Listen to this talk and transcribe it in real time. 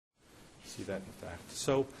see that in fact.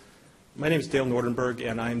 So my name is Dale Nordenberg,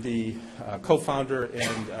 and I'm the co-founder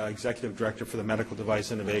and executive director for the Medical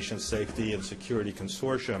Device Innovation, Safety, and Security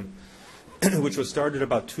Consortium, which was started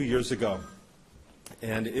about 2 years ago.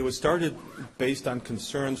 And it was started based on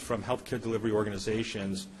concerns from healthcare delivery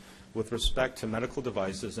organizations with respect to medical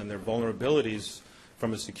devices and their vulnerabilities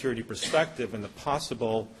from a security perspective and the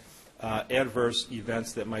possible adverse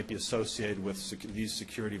events that might be associated with these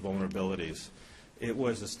security vulnerabilities. It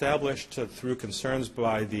was established through concerns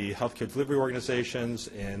by the healthcare delivery organizations,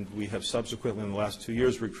 and we have subsequently in the last 2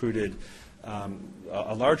 years recruited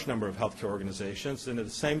a large number of healthcare organizations, and at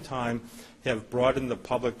the same time have broadened the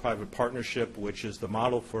public-private partnership, which is the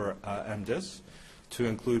model for MDISS, to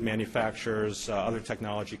include manufacturers, other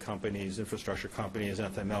technology companies, infrastructure companies,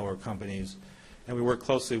 anti-malware companies, and we work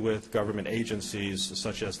closely with government agencies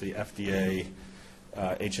such as the FDA,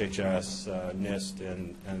 HHS, NIST,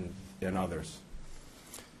 and others.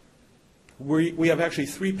 We have actually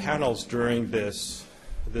 3 panels during this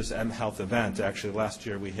mHealth event. Actually, last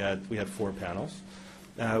year we had 4 panels.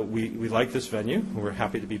 We like this venue. We're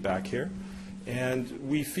happy to be back here. And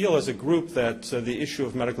we feel as a group that the issue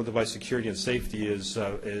of medical device security and safety is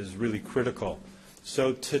really critical.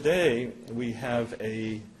 So today we have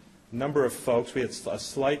a number of folks. We had a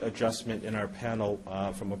slight adjustment in our panel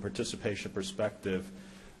from a participation perspective.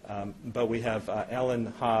 But we have Alan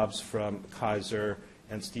Hobbs from Kaiser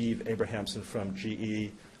and Steve Abrahamson from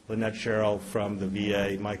GE, Lynette Sherrill from the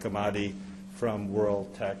VA, Mike Amati from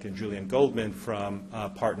World Tech, and Julian Goldman from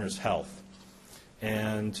Partners Health.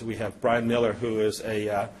 And we have Brian Miller, who is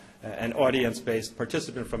an audience-based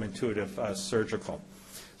participant from Intuitive Surgical.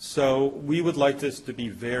 So we would like this to be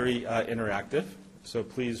very interactive. So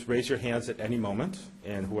please raise your hands at any moment,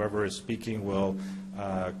 and whoever is speaking will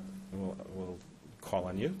call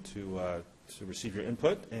on you to receive your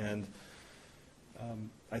input. And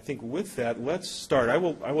I think with that, let's start. I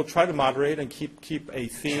will try to moderate and keep a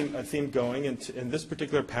theme going. And this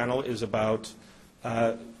particular panel is about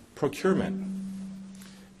procurement.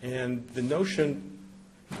 And the notion,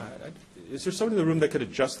 is there someone in the room that could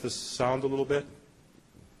adjust the sound a little bit?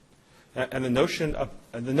 And the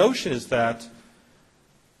notion is that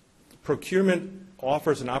procurement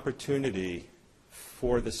offers an opportunity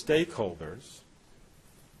for the stakeholders,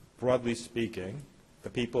 broadly speaking, the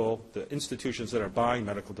people, the institutions that are buying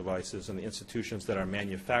medical devices and the institutions that are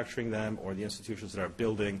manufacturing them, or the institutions that are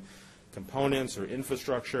building components or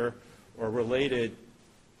infrastructure or related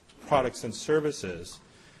products and services,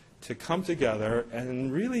 to come together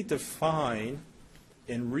and really define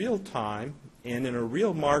in real time and in a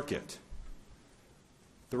real market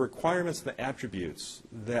the requirements and the attributes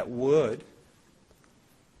that would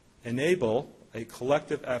enable a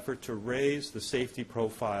collective effort to raise the safety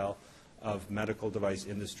profile of medical device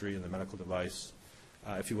industry and the medical device,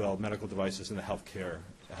 if you will, medical devices in the healthcare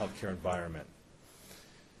environment.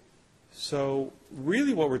 So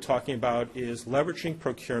really what we're talking about is leveraging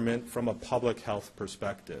procurement from a public health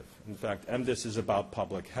perspective. In fact, MDISS is about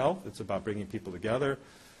public health. It's about bringing people together.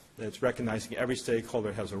 It's recognizing every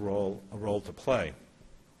stakeholder has a role to play.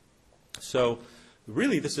 So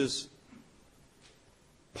really this is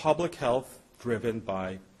public health driven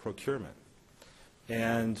by procurement.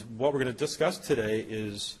 And what we're going to discuss today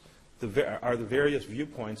are the various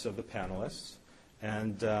viewpoints of the panelists.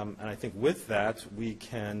 And I think with that we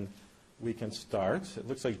can start. It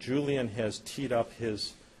looks like Julian has teed up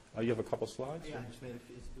his. You have a couple slides? Yeah, I just made it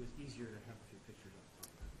was easier to have a few pictures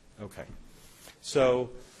up. Okay. So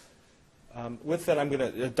with that, I'm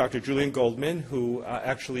going to Dr. Julian Goldman, who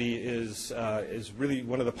actually is really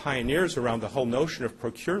one of the pioneers around the whole notion of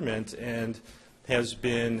procurement and has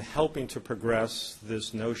been helping to progress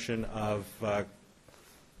this notion of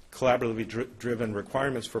collaboratively driven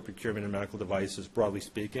requirements for procurement in medical devices, broadly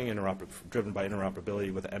speaking, driven by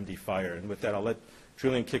interoperability with MD Fire. And with that, I'll let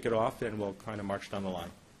Julian kick it off, and we'll kind of march down the line.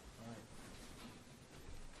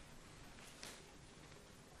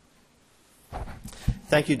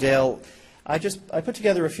 Thank you, Dale. I put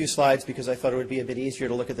together a few slides because I thought it would be a bit easier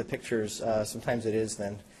to look at the pictures. Sometimes it is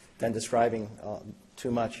than describing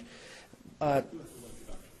too much.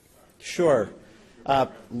 Sure.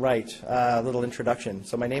 Right. A little introduction.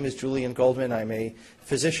 So my name is Julian Goldman. I'm a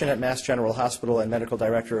physician at Mass General Hospital and medical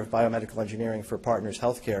director of biomedical engineering for Partners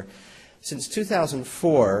Healthcare. Since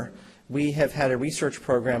 2004, we have had a research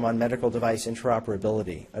program on medical device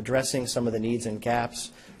interoperability, addressing some of the needs and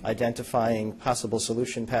gaps, identifying possible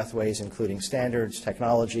solution pathways, including standards,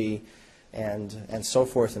 technology, and so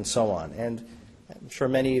forth and so on. And I'm sure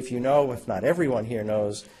many of you know, if not everyone here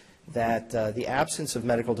knows, that the absence of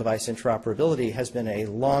medical device interoperability has been a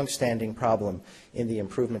long-standing problem in the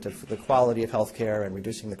improvement of the quality of healthcare and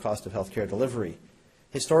reducing the cost of healthcare delivery.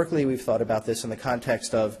 Historically, we've thought about this in the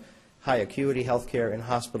context of high acuity healthcare in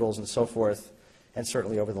hospitals and so forth, and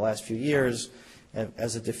certainly over the last few years,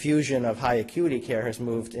 as a diffusion of high acuity care has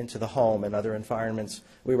moved into the home and other environments,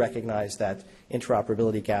 we recognize that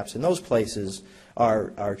interoperability gaps in those places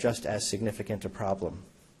are just as significant a problem.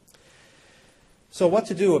 So what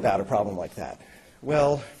to do about a problem like that?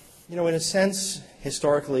 Well, in a sense,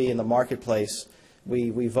 historically in the marketplace,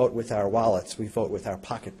 we vote with our wallets, we vote with our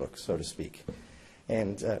pocketbooks, so to speak.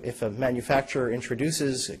 And if a manufacturer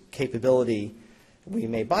introduces capability, we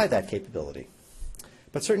may buy that capability.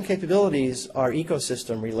 But certain capabilities are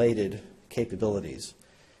ecosystem-related capabilities.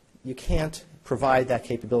 You can't provide that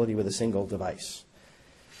capability with a single device.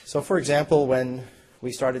 So for example, when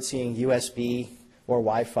we started seeing USB or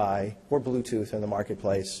Wi-Fi or Bluetooth in the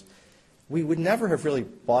marketplace, we would never have really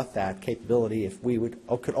bought that capability if we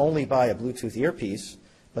could only buy a Bluetooth earpiece,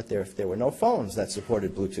 but if there were no phones that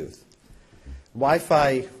supported Bluetooth.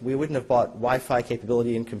 Wi-Fi, we wouldn't have bought Wi-Fi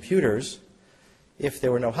capability in computers if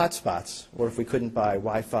there were no hotspots or if we couldn't buy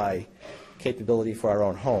Wi-Fi capability for our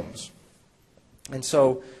own homes. And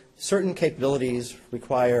so certain capabilities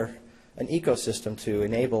require an ecosystem to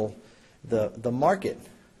enable the market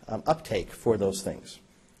uptake for those things.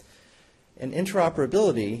 And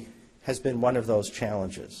interoperability has been one of those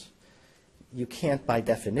challenges. You can't, by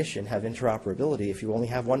definition, have interoperability if you only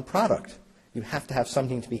have one product. You have to have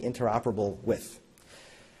something to be interoperable with.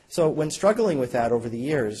 So when struggling with that over the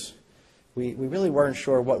years, we really weren't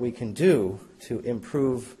sure what we can do to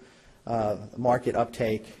improve market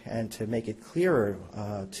uptake and to make it clearer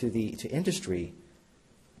to industry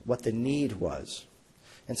what the need was.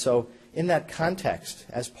 And so in that context,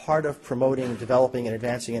 as part of promoting, developing, and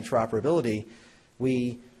advancing interoperability,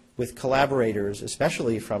 we, with collaborators,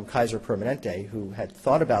 especially from Kaiser Permanente, who had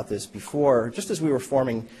thought about this before, just as we were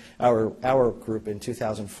forming our group in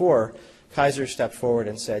 2004, Kaiser stepped forward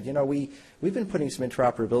and said, we've been putting some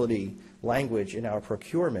interoperability language in our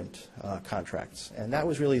procurement contracts, and that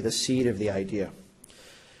was really the seed of the idea.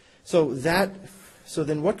 So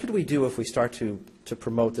then what could we do if we start to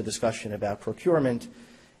promote the discussion about procurement?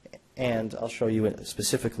 And I'll show you it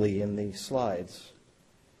specifically in the slides.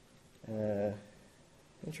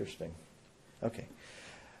 Interesting. Okay.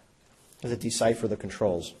 Let's decipher the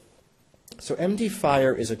controls. So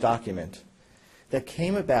MD-FIRE is a document that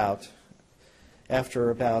came about after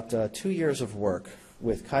about 2 years of work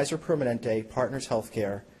with Kaiser Permanente, Partners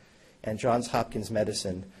Healthcare, and Johns Hopkins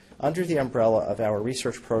Medicine under the umbrella of our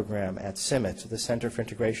research program at CIMMIT, the Center for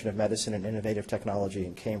Integration of Medicine and Innovative Technology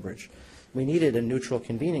in Cambridge. We needed a neutral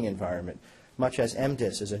convening environment, much as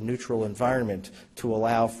MDISS is a neutral environment to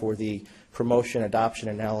allow for the promotion, adoption,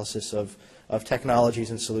 analysis of technologies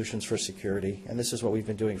and solutions for security, and this is what we've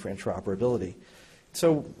been doing for interoperability.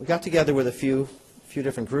 So we got together with a few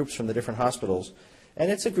different groups from the different hospitals, and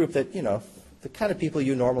it's a group that, the kind of people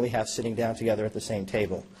you normally have sitting down together at the same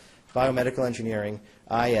table: biomedical engineering,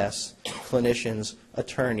 IS, clinicians,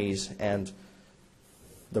 attorneys, and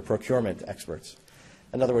the procurement experts.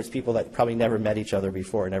 In other words, people that probably never met each other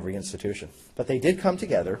before in every institution. But they did come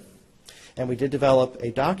together, and we did develop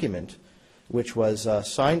a document which was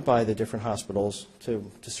signed by the different hospitals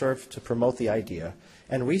to serve to promote the idea.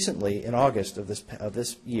 And recently, in August of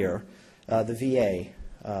this year, the VA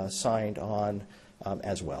signed on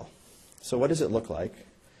as well. So what does it look like?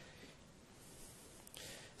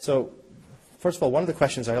 So first of all, one of the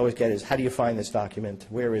questions I always get is, how do you find this document?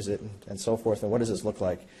 Where is it? And so forth. And what does this look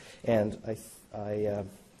like? And I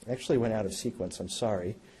actually went out of sequence. I'm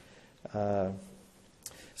sorry. So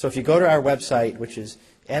if you go to our website, which is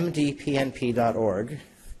mdpnp.org,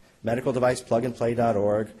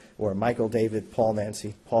 medicaldeviceplugandplay.org, or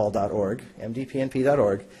michaeldavidpaulnancypaul.org,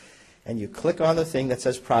 mdpnp.org, and you click on the thing that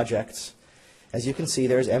says projects, as you can see,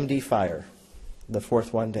 there's MD-FIRE, the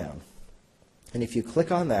fourth one down. And if you click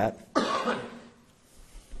on that,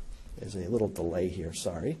 there's a little delay here,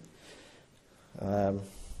 sorry. If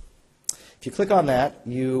you click on that,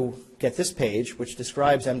 you get this page, which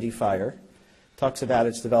describes MD-FIRE, talks about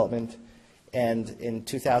its development, and in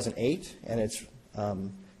 2008, and it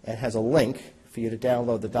has a link for you to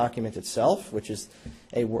download the document itself, which is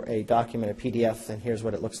a document, a PDF, and here's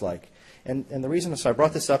what it looks like. And the reason, so I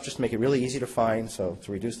brought this up just to make it really easy to find, so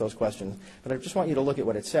to reduce those questions, but I just want you to look at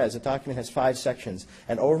what it says. The document has 5 sections: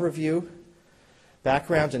 an overview,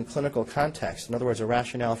 background and clinical context, in other words, a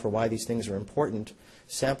rationale for why these things are important,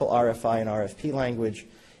 sample RFI and RFP language,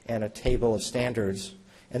 and a table of standards.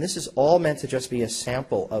 And this is all meant to just be a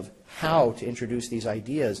sample of how to introduce these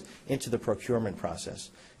ideas into the procurement process.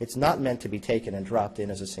 It's not meant to be taken and dropped in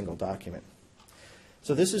as a single document.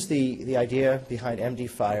 So this is the idea behind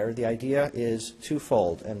MD-FIRE. The idea is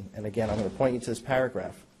twofold, and again, I'm going to point you to this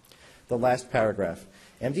paragraph, the last paragraph.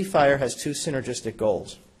 MD-FIRE has two synergistic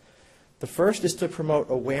goals. The first is to promote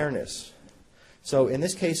awareness. So in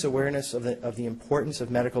this case, awareness of the importance of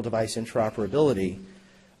medical device interoperability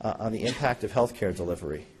on the impact of healthcare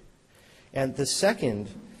delivery. And the second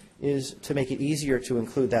is to make it easier to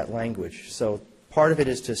include that language. So part of it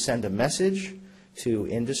is to send a message to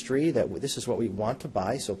industry that this is what we want to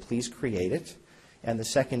buy, so please create it. And the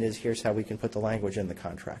second is here's how we can put the language in the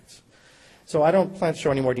contracts. So I don't plan to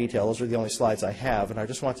show any more detail. Those are the only slides I have, and I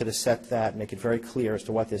just wanted to set that, make it very clear as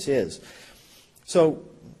to what this is. So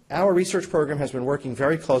our research program has been working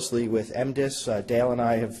very closely with MDISS. Dale and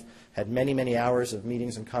I have had many, many hours of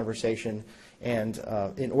meetings and conversation, and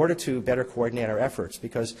in order to better coordinate our efforts,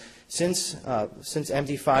 because since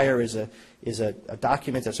MD-FIRE is a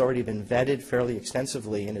document that's already been vetted fairly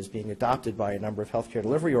extensively and is being adopted by a number of healthcare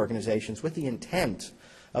delivery organizations with the intent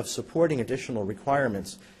of supporting additional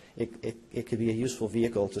requirements, it could be a useful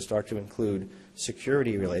vehicle to start to include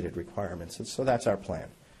security-related requirements. And so that's our plan.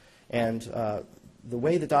 And the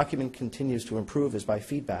way the document continues to improve is by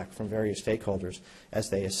feedback from various stakeholders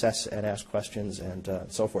as they assess and ask questions and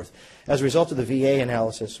so forth. As a result of the VA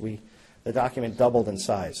analysis, the document doubled in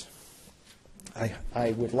size.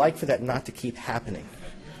 I would like for that not to keep happening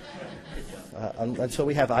until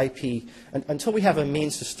we have until we have a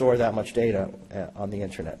means to store that much data on the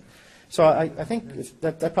internet. So I think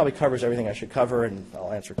that probably covers everything I should cover, and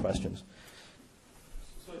I'll answer questions.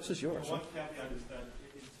 So this is yours. One caveat is that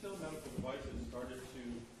until medical devices started to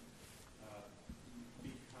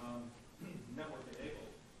become network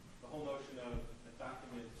enabled, the whole notion of a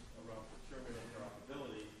document around procurement and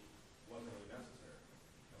interoperability wasn't really necessary.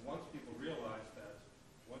 And once people realized that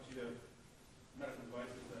once you have medical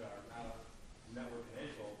devices that are now network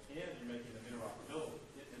enabled and you're making them interoperable,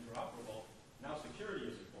 now security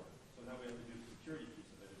is important. So now we have to do the security piece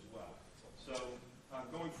of it as well. So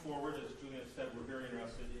going forward, as Julian said, we're very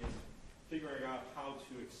interested in figuring out how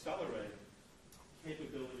to accelerate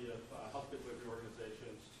capability of healthcare delivery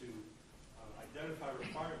organizations to identify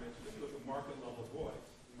requirements, particularly with market level voice.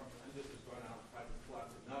 This has gone out and tried to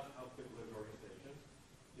collect enough healthcare delivery organizations.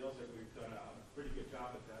 Feels like we've done a pretty good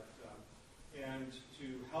job at that. And to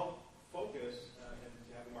help focus and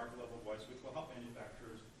to have a market level voice, which will help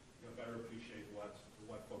manufacturers better appreciate what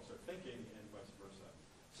folks are thinking and vice versa.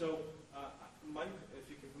 So, Mike, if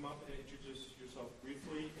you can come up and introduce yourself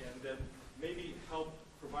briefly, and then maybe help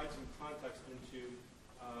provide some context into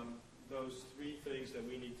those three things that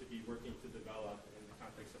we need to be working to develop in the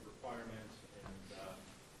context of requirements and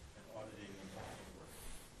auditing and so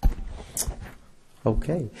forth.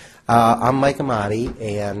 Okay. I'm Mike Amati,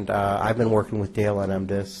 and I've been working with Dale on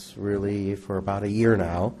MDISS really for about a year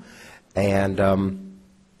now. And I'm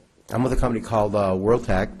with a company called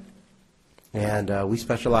WorldTech, and we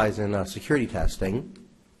specialize in security testing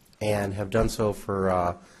and have done so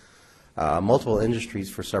for multiple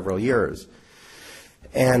industries for several years.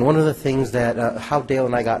 And one of the things that, how Dale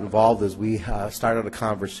and I got involved is we started a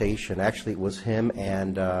conversation. Actually, it was him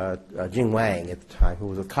and Jing Wang at the time, who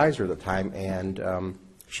was with Kaiser at the time, and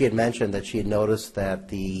she had mentioned that she had noticed that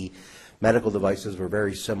the medical devices were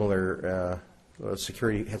very similar,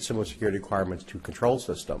 had similar security requirements to control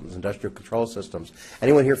systems, industrial control systems.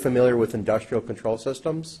 Anyone here familiar with industrial control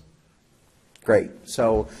systems? Great.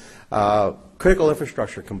 So critical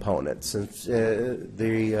infrastructure components,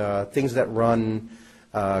 the things that run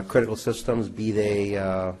critical systems, be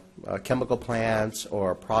they chemical plants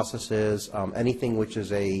or processes, anything which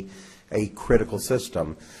is a critical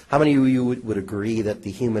system. How many of you would agree that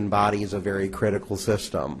the human body is a very critical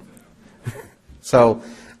system? So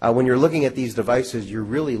when you're looking at these devices, you're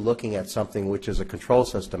really looking at something which is a control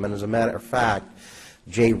system. And as a matter of fact,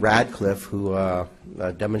 Jay Radcliffe, who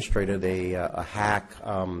demonstrated a hack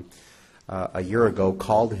a year ago,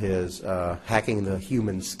 called his hacking the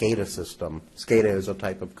human SCADA system. SCADA is a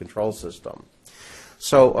type of control system.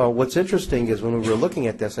 So what's interesting is when we were looking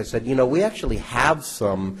at this, I said, you know, we actually have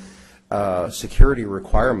some security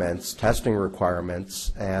requirements, testing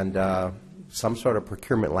requirements, and some sort of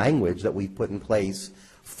procurement language that we put in place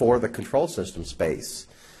for the control system space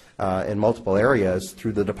in multiple areas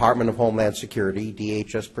through the Department of Homeland Security,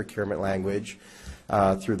 DHS procurement language,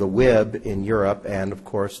 through the WIB in Europe, and of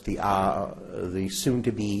course the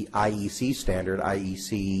soon-to-be IEC standard,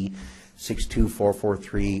 IEC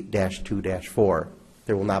 62443-2-4.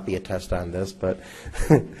 There will not be a test on this, but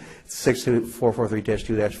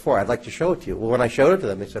 62443-2-4. I'd like to show it to you. Well, when I showed it to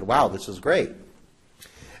them, they said, wow, this is great.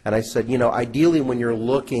 And I said, you know, ideally when you're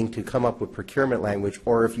looking to come up with procurement language,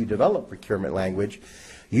 or if you develop procurement language,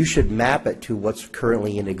 you should map it to what's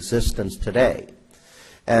currently in existence today.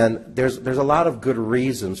 And there's a lot of good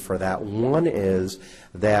reasons for that. One is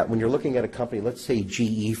that when you're looking at a company, let's say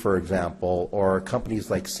GE, for example, or companies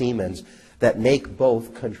like Siemens, that make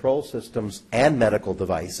both control systems and medical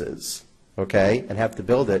devices, okay, and have to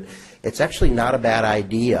build it, it's actually not a bad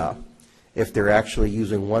idea if they're actually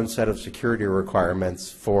using one set of security requirements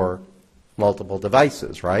for multiple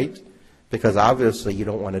devices, right? Because obviously you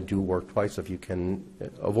don't want to do work twice if you can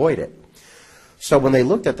avoid it. So when they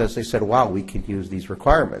looked at this, they said, wow, we can use these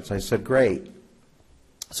requirements. I said, great.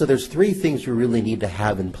 So there's three things you really need to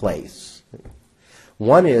have in place.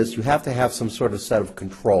 One is you have to have some sort of set of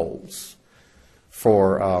controls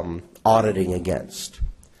for auditing against.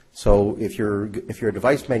 So if you're a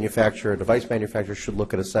device manufacturer should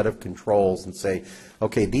look at a set of controls and say,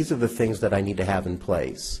 okay, these are the things that I need to have in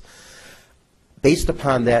place. Based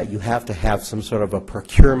upon that, you have to have some sort of a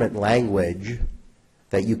procurement language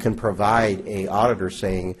that you can provide a auditor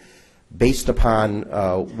saying, based upon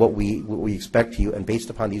what we expect to you and based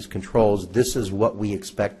upon these controls, this is what we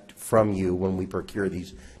expect from you when we procure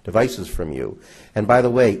these devices from you. And by the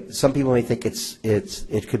way, some people may think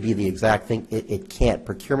it could be the exact thing. It can't.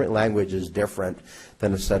 Procurement language is different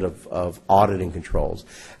than a set of auditing controls.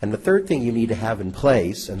 And the third thing you need to have in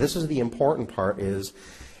place, and this is the important part, is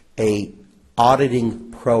a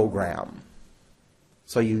auditing program.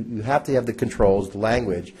 So you have to have the controls, the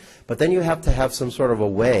language, but then you have to have some sort of a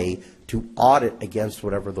way to audit against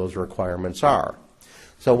whatever those requirements are.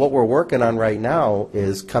 So what we're working on right now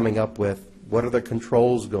is coming up with what are the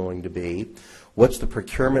controls going to be, what's the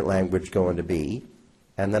procurement language going to be,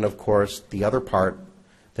 and then of course the other part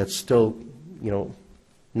that's still, you know,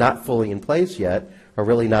 not fully in place yet, or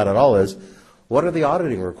really not at all, is what are the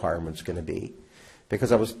auditing requirements going to be?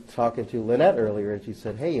 Because I was talking to Lynette earlier, and she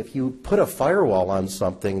said, hey, if you put a firewall on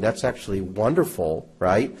something, that's actually wonderful,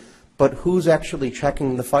 right? But who's actually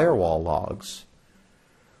checking the firewall logs?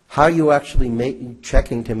 How are you actually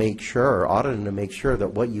checking to make sure, auditing to make sure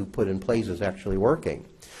that what you put in place is actually working?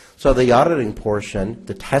 So the auditing portion,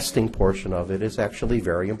 the testing portion of it is actually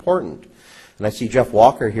very important. And I see Jeff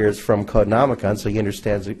Walker here is from Codenomicon, so he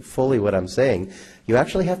understands fully what I'm saying. You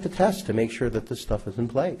actually have to test to make sure that this stuff is in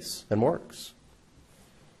place and works.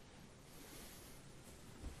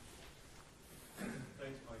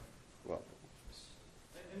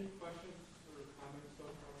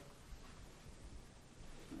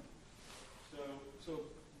 So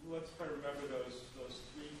let's try to remember those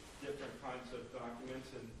three different kinds of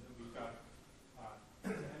documents, and we've got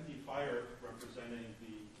MD Fire representing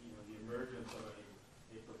the emergence of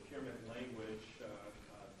a procurement language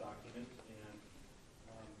document, and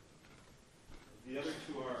the other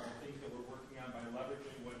two are things that we're working on by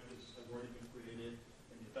leveraging what has already been created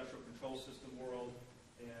in the industrial control system world,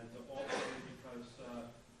 and also because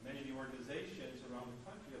many of the organizations around the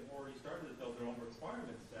country have already started to build their own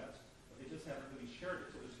requirement sets. They just haven't really shared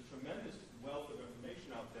it. So there's a tremendous wealth of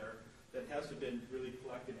information out there that hasn't been really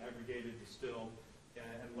collected, aggregated, distilled,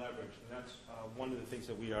 and leveraged. And that's one of the things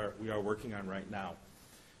that we are working on right now.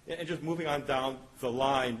 And just moving on down the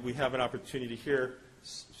line, we have an opportunity here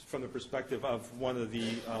from the perspective of one of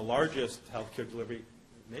the largest healthcare delivery,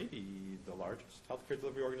 maybe the largest healthcare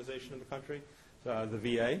delivery organization in the country, the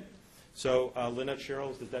VA. So Lynette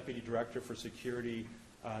Sherrill is the Deputy Director for Security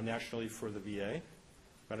nationally for the VA.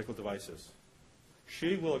 Medical devices.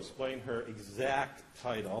 She will explain her exact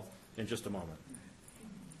title in just a moment.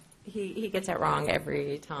 He gets it wrong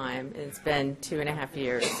every time. It's been 2.5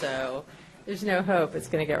 years, so there's no hope it's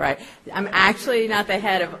going to get right. I'm actually not the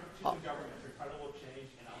head of...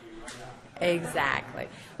 Exactly.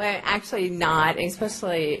 Well, I'm actually not,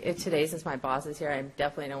 especially today since my boss is here, I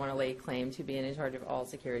definitely don't want to lay claim to being in charge of all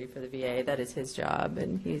security for the VA. That is his job,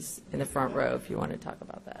 and he's in the front row if you want to talk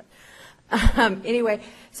about that. Anyway,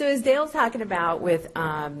 so as Dale's talking about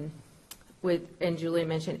and Julie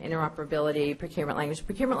mentioned interoperability, procurement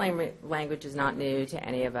language is not new to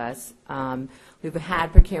any of us. We've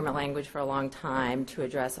had procurement language for a long time to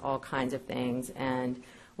address all kinds of things, and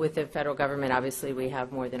with the federal government, obviously, we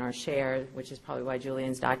have more than our share, which is probably why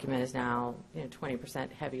Julian's document is now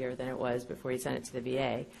 20% heavier than it was before he sent it to the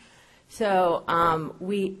VA. So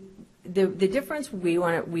the difference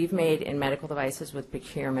we've made in medical devices with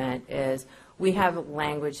procurement is we have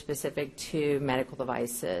language specific to medical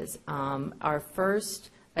devices. Our first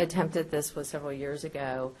attempt at this was several years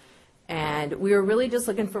ago, And we were really just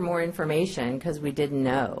looking for more information because we didn't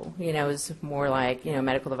know. You know, it was more like, you know,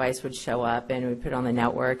 medical device would show up and we put it on the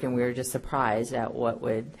network and we were just surprised at what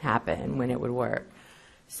would happen when it would work.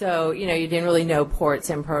 So, you know, you didn't really know ports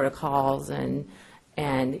and protocols and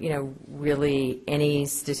you know, really any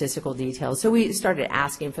statistical details. So we started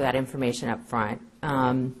asking for that information up front.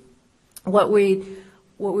 What we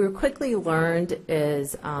quickly learned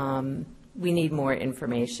is we need more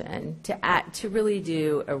information to really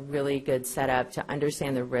do a really good setup to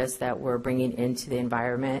understand the risks that we're bringing into the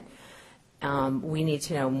environment. We need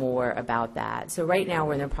to know more about that. So right now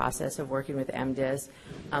we're in the process of working with MDISS,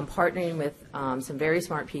 partnering with some very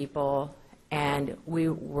smart people, and we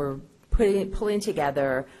were pulling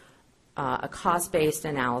together a cost-based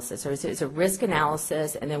analysis. So it's a risk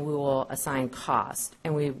analysis, and then we will assign cost.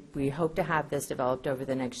 And we hope to have this developed over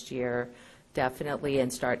the next year, definitely,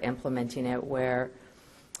 and start implementing it, where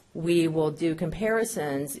we will do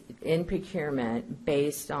comparisons in procurement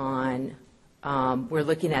based on, we're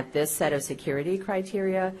looking at this set of security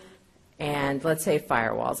criteria, and let's say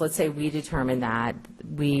firewalls. Let's say we determine that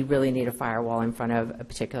we really need a firewall in front of a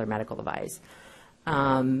particular medical device.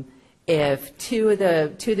 If two of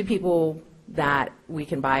the people that we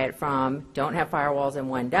can buy it from don't have firewalls and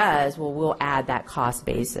one does, well, we'll add that cost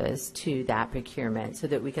basis to that procurement so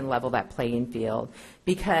that we can level that playing field.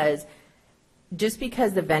 Because just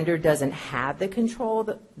because the vendor doesn't have the control,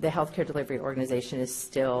 the healthcare delivery organization is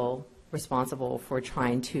still responsible for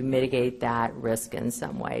trying to mitigate that risk in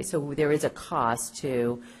some way. So there is a cost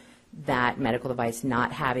to that medical device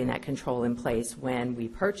not having that control in place when we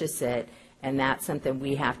purchase it, and that's something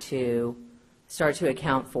we have to start to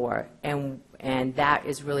account for, and that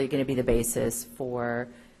is really going to be the basis for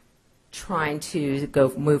trying to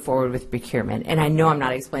move forward with procurement. And I know I'm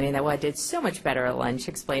not explaining that well. I did so much better at lunch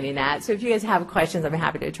explaining that. So if you guys have questions, I'm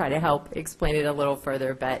happy to try to help explain it a little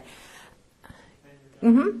further. But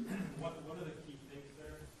One of the key things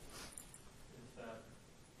there is that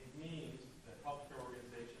it means that healthcare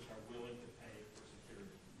organizations are willing to pay for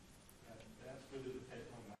security. That's really the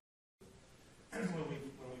take-home message. When we've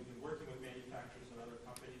been working with manufacturers and other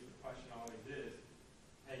companies, the question always is,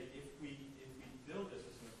 hey, if we build this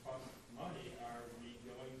as an cost money, are we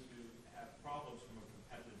going to have problems from a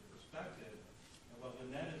competitive perspective? And what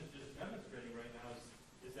Lynette is just demonstrating right now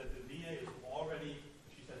is that the VA is already,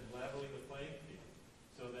 she said, leveling the playing field.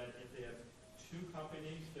 So that if they have two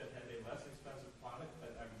companies that have a less expensive product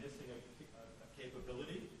but are missing a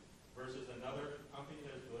capability versus another company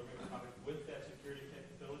that is delivering a product with that security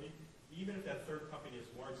capability, even if that third company is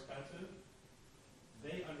more expensive,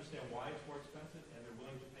 they understand why it's more expensive and they're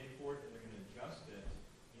willing to pay for it and they're going to adjust it,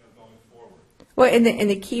 you know, going forward. well, and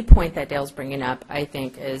the key point that Dale's bringing up, I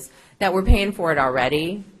think, is that we're paying for it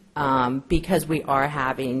already. Because we are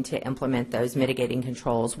having to implement those mitigating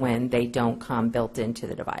controls when they don't come built into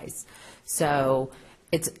the device. So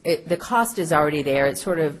the cost is already there. It's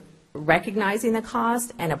sort of recognizing the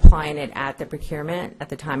cost and applying it at the procurement, at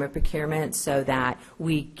the time of procurement, so that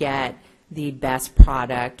we get the best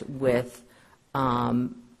product with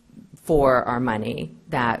for our money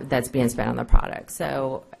that's being spent on the product.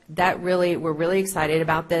 So we're really excited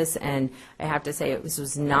about this, and I have to say this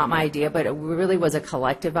was not my idea, but it really was a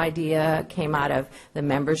collective idea. It came out of the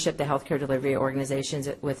membership, the healthcare delivery organizations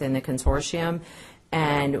within the consortium,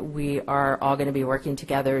 and we are all going to be working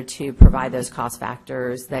together to provide those cost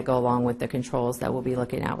factors that go along with the controls that we'll be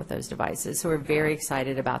looking at with those devices. So we're very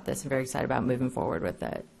excited about this and very excited about moving forward with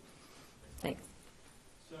it. Thanks.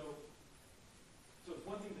 So it's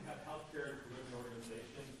one thing to have healthcare delivery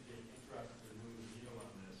organizations being interested in moving the needle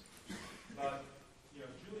on this, but you know,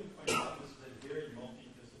 Julian pointed out this is a very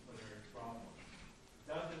multidisciplinary problem. It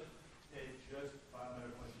doesn't take just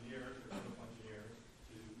biomedical engineers or chemical engineers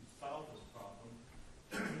to solve this problem.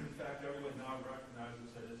 In fact, everyone now recognizes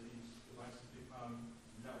that as these devices become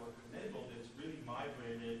network enabled, it's really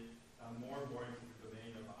migrated more and more into the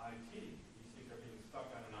domain of IT. These things are being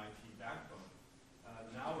stuck on an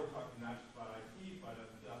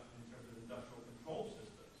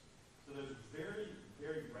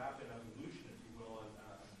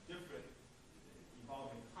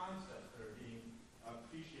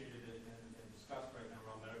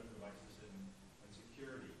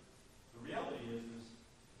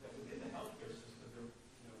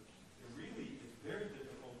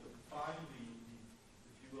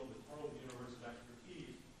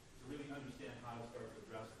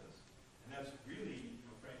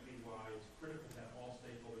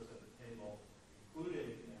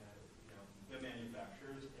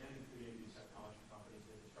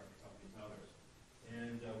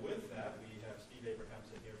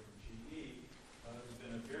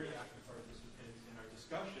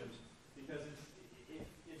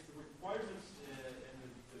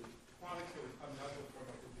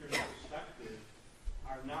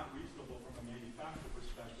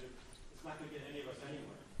it's not going to get any of us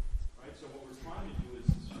anywhere, right? So what we're trying to do is,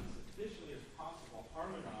 as efficiently as possible,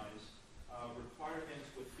 harmonize requirements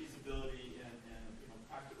with feasibility and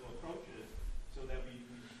practical approaches, so that we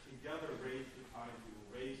together raise the time to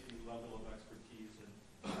raise the level of expertise and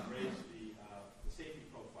raise the safety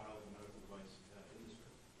profile of the medical device industry.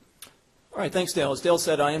 All right, thanks, Dale. As Dale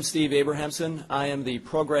said, I am Steve Abrahamson. I am the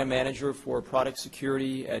program manager for product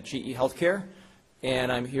security at GE Healthcare,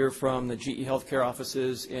 and I'm here from the GE Healthcare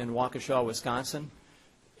offices in Waukesha, Wisconsin.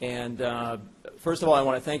 And first of all, I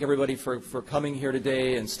want to thank everybody for coming here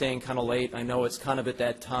today and staying kind of late. I know it's kind of at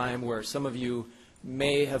that time where some of you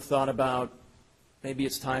may have thought about maybe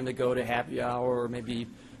it's time to go to happy hour or maybe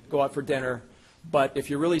go out for dinner. But if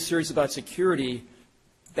you're really serious about security,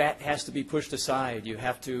 that has to be pushed aside. You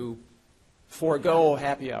have to forego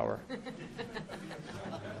happy hour.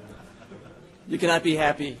 You cannot be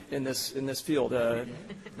happy in this field.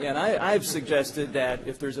 And I've suggested that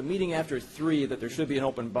if there's a meeting after 3, that there should be an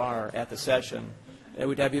open bar at the session. And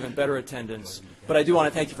we'd have even better attendance. But I do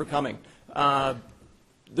want to thank you for coming.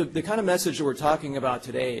 The kind of message that we're talking about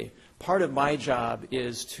today, part of my job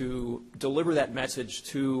is to deliver that message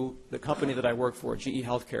to the company that I work for, GE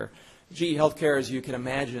Healthcare. GE Healthcare, as you can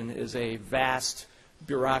imagine, is a vast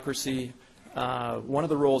bureaucracy. One of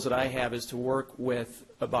the roles that I have is to work with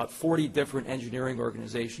about 40 different engineering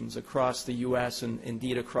organizations across the U.S. and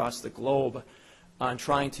indeed across the globe on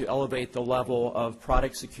trying to elevate the level of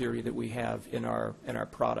product security that we have in our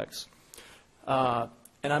products.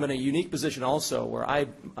 And I'm in a unique position also where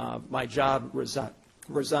my job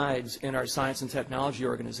resides in our science and technology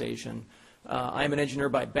organization. I'm an engineer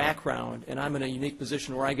by background, and I'm in a unique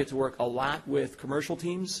position where I get to work a lot with commercial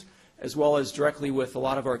teams as well as directly with a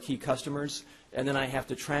lot of our key customers, and then I have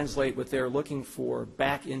to translate what they're looking for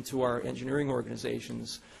back into our engineering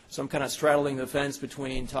organizations. So I'm kind of straddling the fence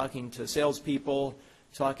between talking to salespeople,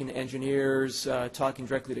 talking to engineers, talking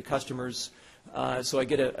directly to customers, so I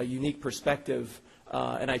get a unique perspective,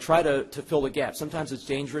 and I try to fill the gap. Sometimes it's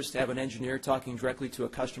dangerous to have an engineer talking directly to a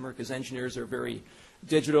customer because engineers are very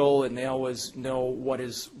digital and they always know what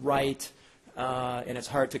is right. And it's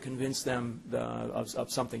hard to convince them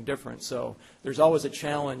of something different. So there's always a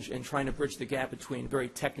challenge in trying to bridge the gap between very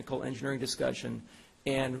technical engineering discussion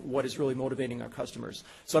and what is really motivating our customers.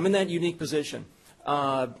 So I'm in that unique position.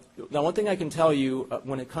 Now, one thing I can tell you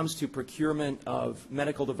when it comes to procurement of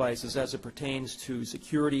medical devices as it pertains to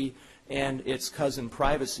security and its cousin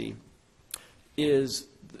privacy is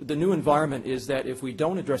the new environment is that if we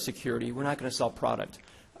don't address security, we're not going to sell product.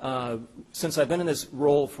 Since I've been in this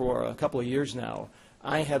role for a couple of years now,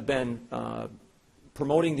 I have been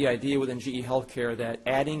promoting the idea within GE Healthcare that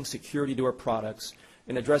adding security to our products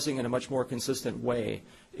and addressing it in a much more consistent way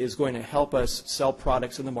is going to help us sell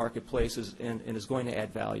products in the marketplace and is going to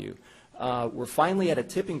add value. We're finally at a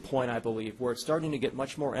tipping point, I believe, where it's starting to get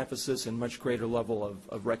much more emphasis and much greater level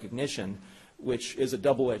of recognition, which is a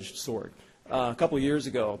double-edged sword. A couple of years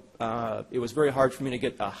ago, it was very hard for me to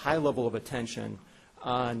get a high level of attention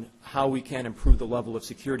on how we can improve the level of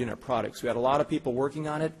security in our products. We had a lot of people working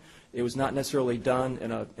on it. It was not necessarily done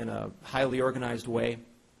in a highly organized way,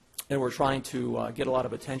 and we're trying to get a lot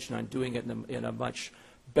of attention on doing it in a much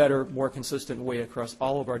better, more consistent way across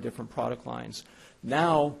all of our different product lines.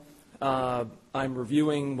 Now, I'm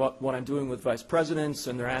reviewing what I'm doing with vice presidents,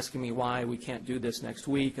 and they're asking me why we can't do this next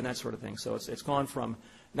week and that sort of thing. So it's gone from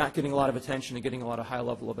not getting a lot of attention to getting a lot of high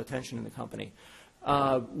level of attention in the company.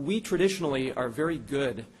 We traditionally are very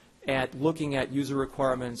good at looking at user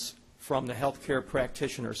requirements from the healthcare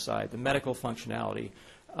practitioner side, the medical functionality.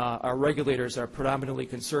 Our regulators are predominantly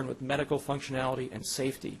concerned with medical functionality and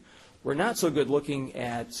safety. We're not so good looking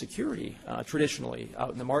at security traditionally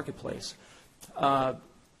out in the marketplace. But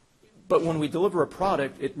when we deliver a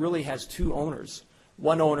product, it really has two owners.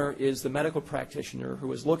 One owner is the medical practitioner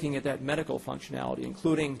who is looking at that medical functionality,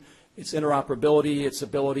 including its interoperability, its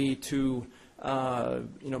ability to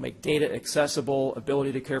make data accessible,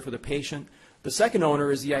 ability to care for the patient. The second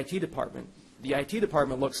owner is the IT department. The IT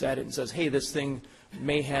department looks at it and says, hey, this thing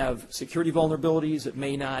may have security vulnerabilities. It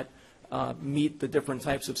may not meet the different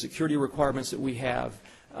types of security requirements that we have.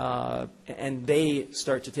 And they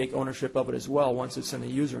start to take ownership of it as well once it's in the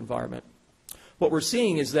user environment. What we're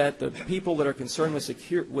seeing is that the people that are concerned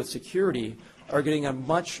with security are getting a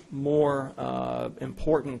much more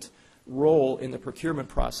important role in the procurement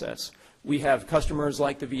process. We have customers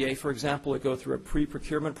like the VA, for example, that go through a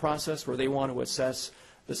pre-procurement process where they want to assess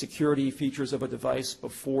the security features of a device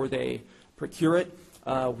before they procure it.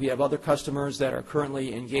 We have other customers that are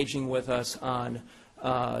currently engaging with us on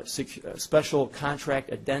special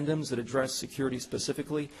contract addendums that address security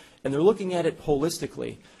specifically, and they're looking at it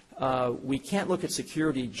holistically. we can't look at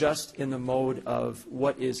security just in the mode of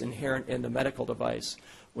what is inherent in the medical device.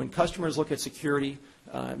 When customers look at security,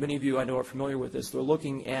 many of you I know are familiar with this, they're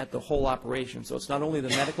looking at the whole operation. So it's not only the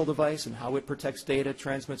medical device and how it protects data,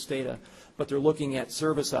 transmits data, but they're looking at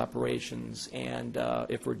service operations, and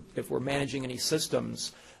if we're managing any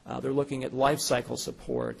systems, they're looking at life cycle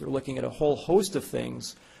support, they're looking at a whole host of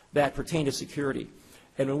things that pertain to security.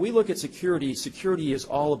 And when we look at security, security is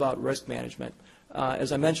all about risk management.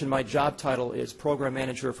 As I mentioned, my job title is Program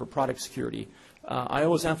Manager for Product Security. I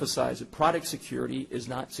always emphasize that product security is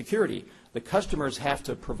not security. The customers have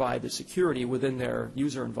to provide the security within their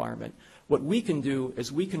user environment. What we can do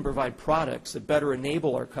is we can provide products that better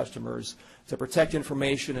enable our customers to protect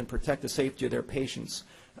information and protect the safety of their patients.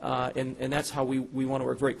 And that's how we want to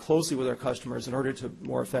work very closely with our customers in order to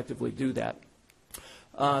more effectively do that.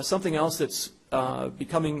 Something else that's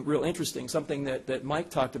becoming real interesting, something that Mike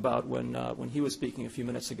talked about when he was speaking a few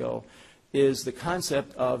minutes ago, is the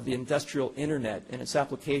concept of the industrial internet and its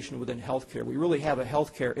application within healthcare. We really have a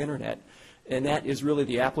healthcare internet, and that is really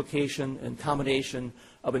the application and combination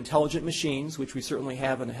of intelligent machines, which we certainly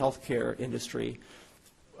have in the healthcare industry,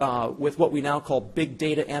 with what we now call big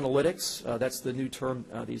data analytics. That's the new term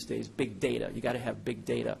these days, big data. You got to have big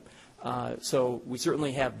data. So we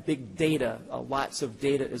certainly have big data. Lots of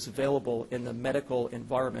data is available in the medical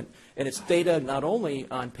environment, and it's data not only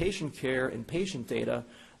on patient care and patient data,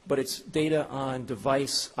 but it's data on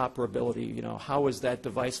device operability. You know, how is that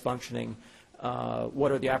device functioning?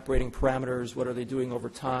 What are the operating parameters? What are they doing over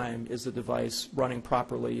time? Is the device running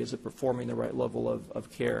properly? Is it performing the right level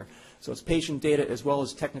of care? So it's patient data as well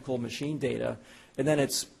as technical machine data. And then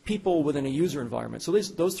it's people within a user environment. So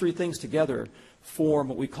those three things together form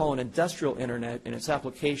what we call an industrial internet and its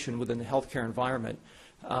application within the healthcare environment.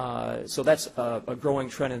 So that's a growing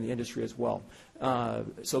trend in the industry as well.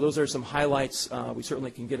 So those are some highlights. We certainly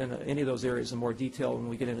can get into any of those areas in more detail when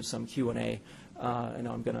we get into some Q&A. And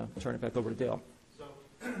now I'm going to turn it back over to Dale. So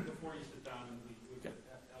before you sit down, and we get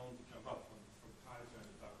Ellen to jump up from Kaiser and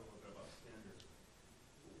talk a little bit about standards.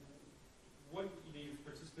 You've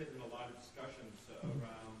participated in a lot of discussions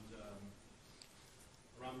around the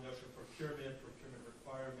notion of procurement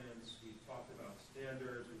requirements. We've talked about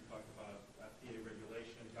standards. We've talked about FDA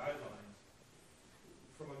regulation guidelines.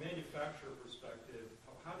 From a manufacturer perspective,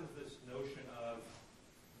 how does this notion of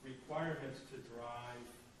requirements to drive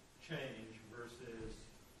change versus,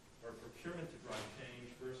 or procurement to drive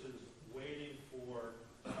change versus waiting for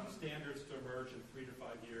standards to emerge in 3 to 5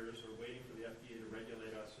 years, or waiting for the FDA to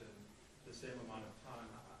regulate us in the same amount of time?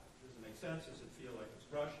 Does it make sense? Does it feel like it's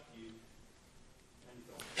rushed?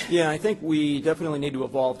 Yeah, I think we definitely need to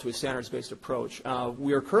evolve to a standards-based approach.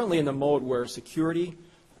 We are currently in the mode where security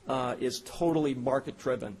is totally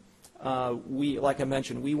market-driven. Like I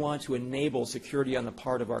mentioned, we want to enable security on the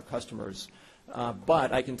part of our customers.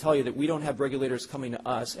 But I can tell you that we don't have regulators coming to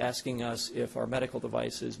us asking us if our medical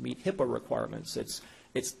devices meet HIPAA requirements.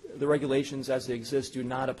 The regulations as they exist do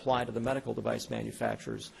not apply to the medical device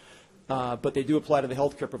manufacturers. But they do apply to the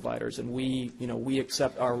healthcare providers, and we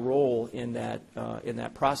accept our role in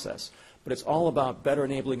that process. But it's all about better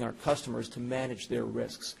enabling our customers to manage their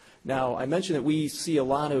risks. Now, I mentioned that we see a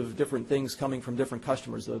lot of different things coming from different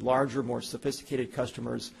customers. The larger, more sophisticated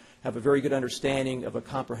customers have a very good understanding of a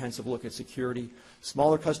comprehensive look at security.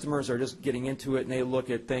 Smaller customers are just getting into it, and they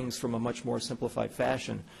look at things from a much more simplified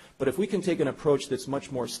fashion. But if we can take an approach that's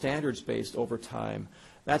much more standards-based over time,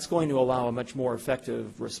 that's going to allow a much more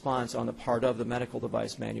effective response on the part of the medical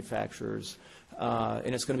device manufacturers,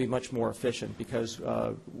 and it's going to be much more efficient, because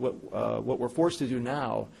what we're forced to do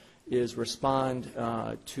now is respond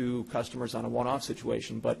to customers on a one-off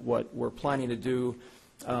situation. But what we're planning to do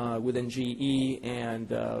within GE,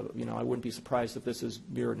 and I wouldn't be surprised if this is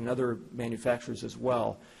mirrored in other manufacturers as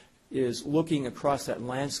well, is looking across that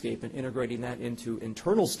landscape and integrating that into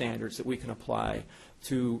internal standards that we can apply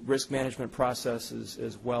to risk management processes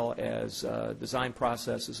as well as design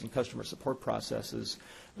processes and customer support processes.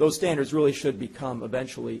 Those standards really should become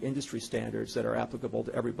eventually industry standards that are applicable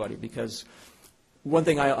to everybody, because one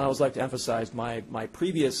thing I always like to emphasize, my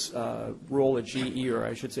previous role at GE, or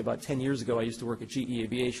I should say about 10 years ago, I used to work at GE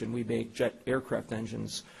Aviation. We make jet aircraft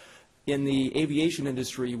engines. In the aviation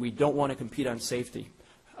industry, we don't want to compete on safety.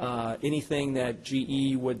 Anything that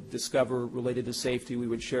GE would discover related to safety, we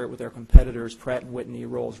would share it with our competitors, Pratt & Whitney,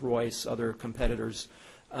 Rolls-Royce, other competitors.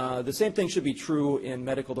 The same thing should be true in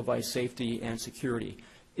medical device safety and security.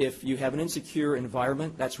 If you have an insecure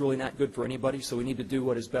environment, that's really not good for anybody, so we need to do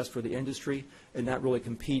what is best for the industry and not really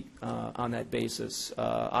compete on that basis.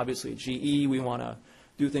 Obviously, at GE, we want to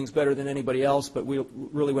do things better than anybody else, but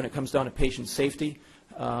really when it comes down to patient safety,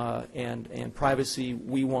 and privacy,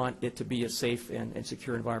 we want it to be a safe and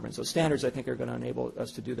secure environment. So standards, I think, are going to enable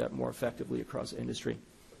us to do that more effectively across industry.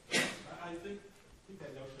 I think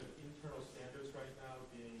that notion of internal standards right now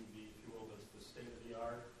being the, if you will, the state of the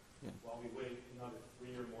art, while we wait another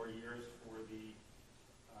 3 or more years for the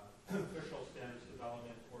official standards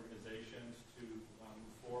development organizations to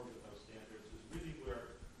move forward with those standards, is really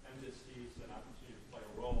where MDISS sees an opportunity to play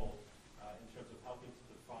a role in terms of helping to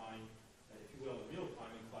define, if you will, in real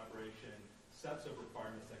time in collaboration, sets of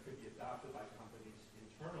requirements that could be adopted by companies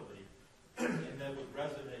internally and then would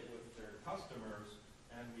resonate with their customers,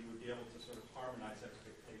 and we would be able to sort of harmonize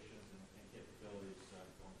expectations and capabilities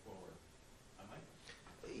going forward. Mike?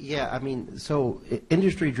 Yeah, I mean, so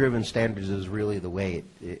industry-driven standards is really the way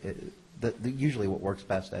usually what works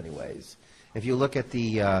best anyways. If you look at the,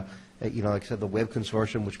 you know, like I said, the Web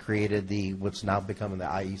Consortium, which created what's now becoming the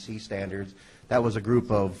IEC standards, that was a group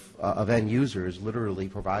of end users, literally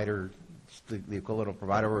the equivalent of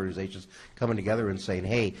provider organizations coming together and saying,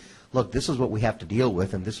 hey, look, this is what we have to deal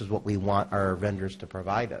with, and this is what we want our vendors to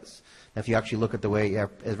provide us. If you actually look at the way, as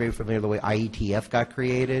very familiar with the way IETF got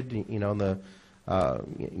created, you know, the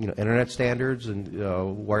internet standards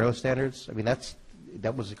and wireless standards. I mean,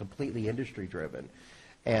 that was completely industry driven,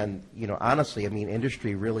 and you know, honestly, I mean,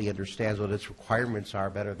 industry really understands what its requirements are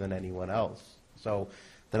better than anyone else. So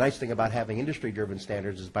the nice thing about having industry-driven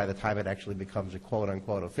standards is by the time it actually becomes a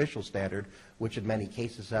quote-unquote official standard, which in many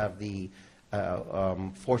cases have the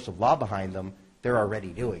force of law behind them, they're already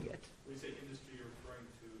doing it. When you say industry, you're referring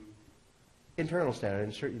to? Internal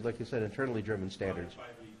standards, like you said, internally driven standards. By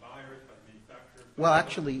the buyers, by the manufacturers? Well,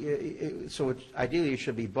 actually, so ideally it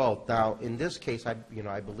should be both. Now, in this case, I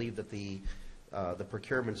believe that the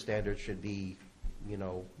procurement standards should be, you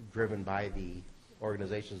know, driven by the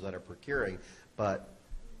organizations that are procuring, but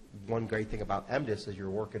one great thing about MDISS is you're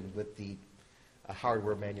working with the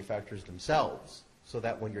hardware manufacturers themselves, so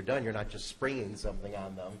that when you're done, you're not just springing something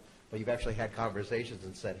on them, but you've actually had conversations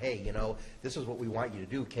and said, hey, you know, this is what we want you to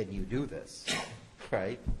do. Can you do this?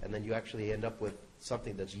 Right? And then you actually end up with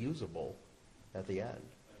something that's usable at the end.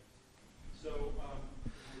 So we're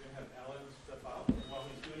going to have Alan step out. And while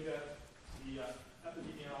he's doing that, the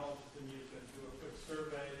epidemiologist in you is going to do a quick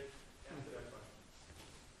survey. Answer that question.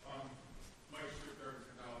 Mike Strickler,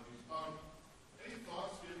 Technologies. Any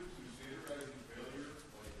thoughts given to standardizing failure,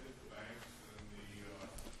 like at the banks and the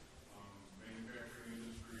manufacturing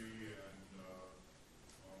industry and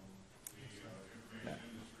the information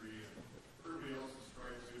industry and everybody else has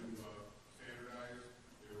tried to standardize?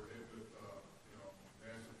 They were hit with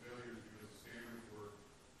massive failures because the standards were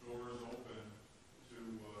doors open to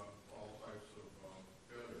all types of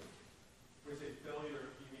failures. When you say failure,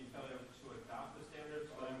 you mean failure to adopt the standards,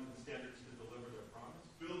 or the standards to deliver their promise?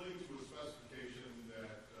 Building to a specification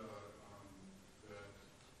that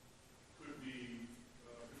could be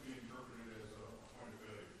interpreted as a point of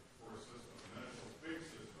failure for a system. And then it's a big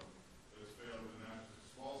system that has failed, and not just a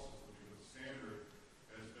small system, because the standard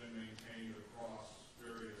has been maintained across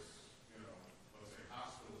various, let's say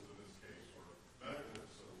hospitals in this case, or medical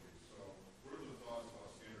facilities. So what are the thoughts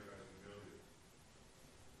about standardizing failure?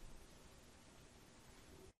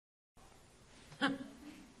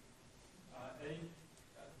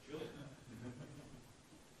 Julie?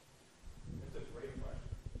 That's a great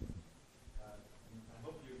question. I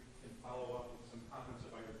hope you can follow up with some comments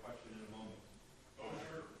about your question in a moment. Oh,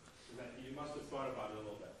 sure. You must have thought about it a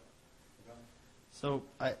little bit. Okay? So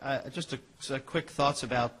just a quick thoughts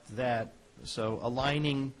about that. So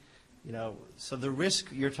aligning, so the risk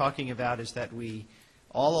you're talking about is that we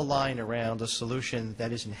all align around a solution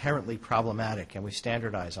that is inherently problematic, and we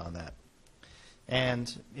standardize on that.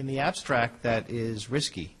 And in the abstract, that is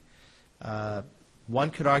risky. One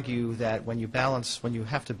could argue that when you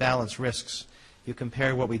have to balance risks, you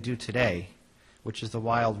compare what we do today, which is the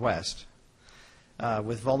Wild West,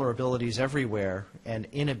 with vulnerabilities everywhere and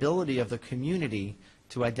inability of the community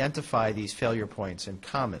to identify these failure points in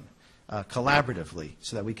common, collaboratively,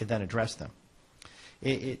 so that we could then address them.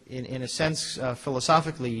 In a sense,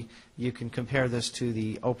 philosophically, you can compare this to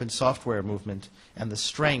the open software movement and the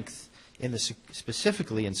strength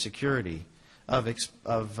specifically in security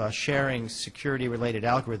of sharing security-related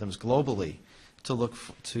algorithms globally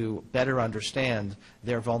to better understand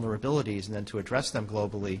their vulnerabilities and then to address them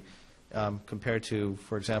globally compared to,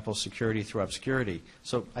 for example, security through obscurity.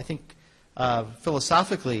 So I think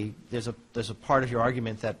philosophically there's a part of your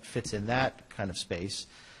argument that fits in that kind of space.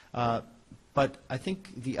 But I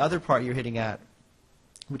think the other part you're hitting at,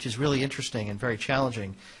 which is really interesting and very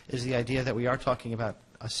challenging, is the idea that we are talking about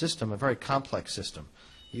a system, a very complex system.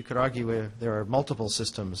 You could argue there are multiple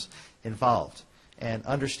systems involved. And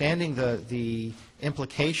understanding the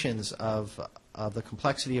implications of the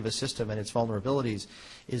complexity of a system and its vulnerabilities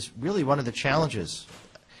is really one of the challenges.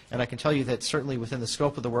 And I can tell you that certainly within the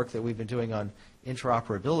scope of the work that we've been doing on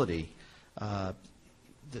interoperability,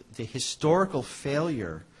 the historical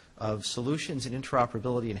failure of solutions in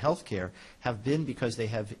interoperability in healthcare have been because they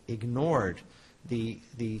have ignored the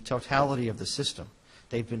totality of the system.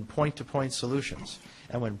 They've been point-to-point solutions.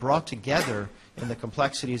 And when brought together in the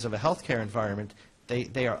complexities of a healthcare environment,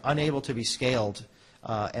 they are unable to be scaled,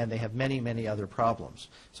 and they have many, many other problems.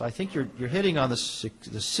 So I think you're hitting on the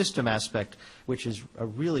system aspect, which is a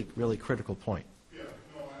really, really critical point. Yeah,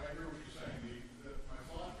 no, I hear what you're saying. My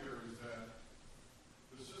thought here is that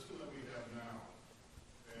the system that we have now,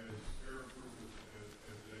 as error-proof as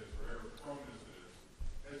it is, or error-prone as it is,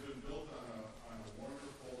 has been built on a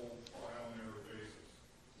wonderful trial and error basis,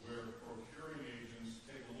 where procuring agents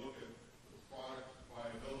take a look at the product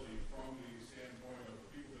viability from the standpoint of the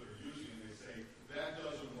people that are using it. They say, that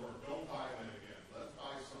doesn't work, don't buy that again, let's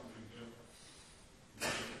buy something different.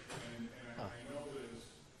 And I know that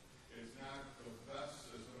it's not the best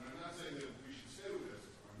system. And I'm not saying that we should stay with this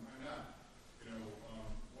system. I'm not.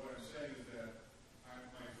 What I'm saying is that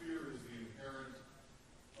my fear is the inherent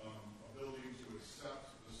ability to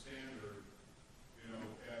accept the standard,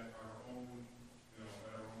 at our own,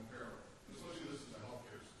 peril. Especially this is a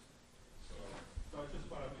healthcare system. So I just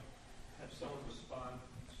want to have someone respond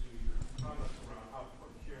to your comments around how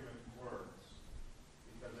procurement works,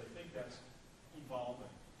 because I think that's evolving.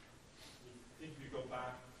 I think if you go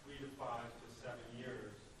back 3 to 5 to 7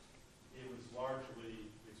 years, it was largely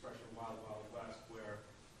the expression Wild Wild West, where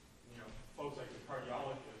folks like the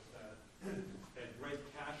cardiologists that had great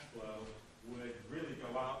cash flow would really go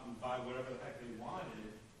out and buy whatever the heck they wanted,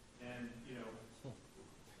 and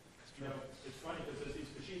it's funny because as these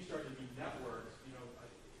machines started to be networked,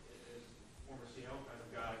 as former CEO kind of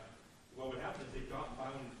guy, what would happen is they'd go out and buy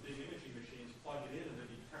one of these big imaging machines, plug it in, and there'd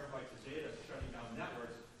be terabytes of data shutting down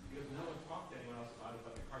networks because no one talked to anyone else about it,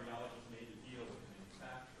 but the cardiologist made a deal with the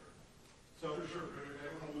manufacturer. So for sure, I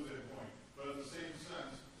don't want to lose that point. But in the same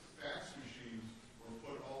sense, fax machines were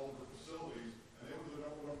put all over facilities, and they were the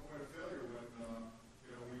number one point of failure when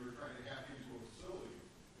we were trying to hack into a facility.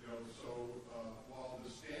 While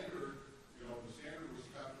the standard was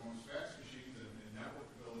kept amongst fax machines and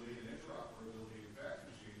networkability and interoperability in fax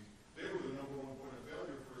machines, they were the number one point of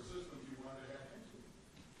failure for a system you wanted to hack into.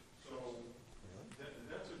 So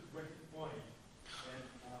that's a great point. And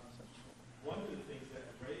one of the things that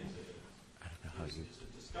raises is a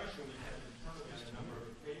discussion we had internally on a number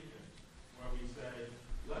of occasions where we say,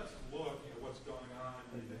 let's look at what's going on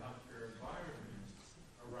in the healthcare environment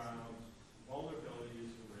around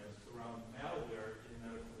vulnerabilities and risks, around malware in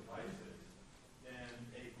medical devices. And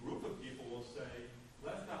a group of people will say,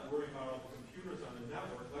 let's not worry about all the computers on the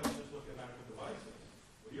network, let's just look at medical devices.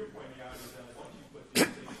 What you're pointing out is that once you put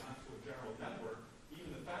these things onto a general network,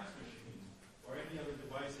 even the fax machines or any other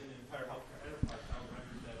device in the entire healthcare enterprise now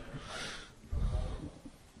renders that enterprise vulnerable.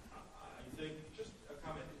 I think, just a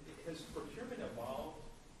comment, has procurement evolved?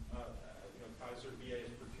 Kaiser VA,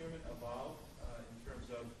 has procurement evolved in terms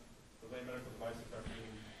of the way medical devices are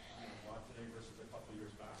being bought today versus a couple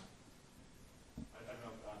years back? I don't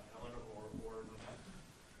know, Ellen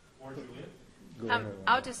or Julian?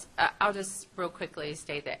 I'll just real quickly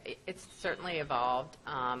state that it's certainly evolved.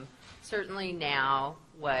 Certainly now,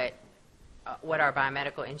 what our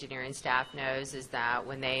biomedical engineering staff knows is that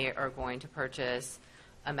when they are going to purchase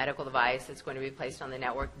a medical device that's going to be placed on the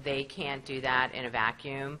network, they can't do that in a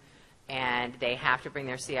vacuum, and they have to bring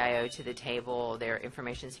their CIO to the table, their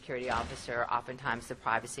information security officer, oftentimes the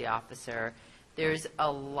privacy officer. There's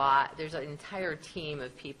an entire team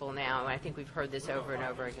of people now, and I think we've heard this over and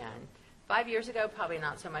over again. 5 years ago, probably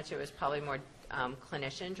not so much. It was probably more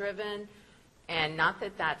clinician-driven, and not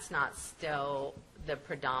that that's not still the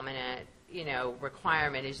predominant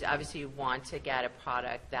requirement. Is obviously you want to get a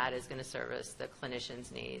product that is going to service the clinician's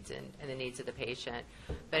needs and the needs of the patient.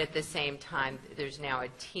 But at the same time, there's now a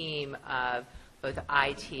team of both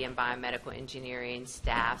IT and biomedical engineering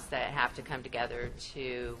staffs that have to come together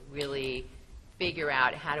to really figure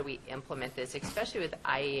out how do we implement this, especially with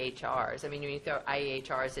IEHRs. I mean, when you throw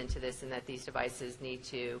IEHRs into this and that these devices need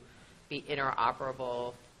to be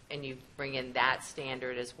interoperable and you bring in that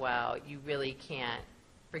standard as well, you really can't.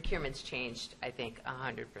 Procurement's changed, I think,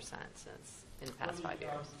 100% since in the past 5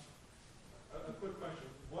 years. A quick question.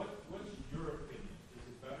 What is your opinion? Is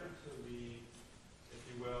it better to leave, if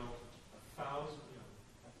you will, thousands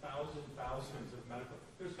of medical,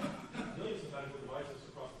 there's millions of medical devices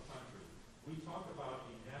across the country. We talk about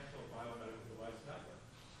a national biomedical device network.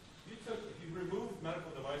 If you remove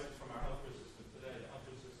medical devices from our healthcare system today,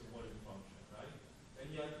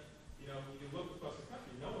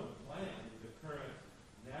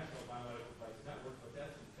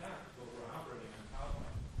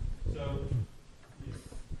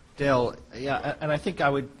 Dale, yeah, and I think I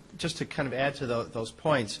would, just to kind of add to those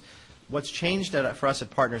points, what's changed for us at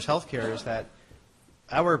Partners Healthcare is that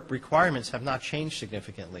our requirements have not changed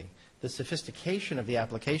significantly. The sophistication of the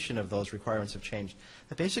application of those requirements have changed.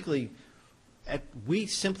 That basically, we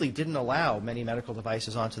simply didn't allow many medical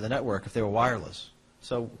devices onto the network if they were wireless.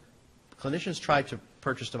 So clinicians tried to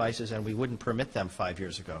purchase devices and we wouldn't permit them 5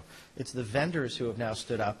 years ago. It's the vendors who have now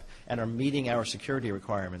stood up and are meeting our security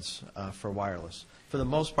requirements for wireless. For the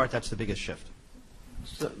most part, that's the biggest shift.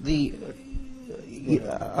 So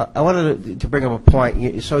I wanted to bring up a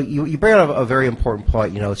point. So you bring up a very important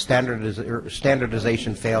point.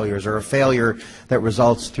 Standardization failures, or a failure that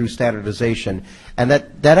results through standardization, and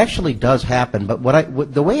that actually does happen. But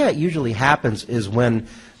the way it usually happens is when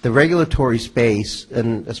the regulatory space,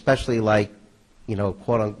 and especially like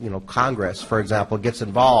Congress, for example, gets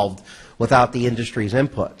involved without the industry's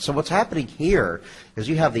input. So what's happening here is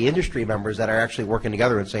you have the industry members that are actually working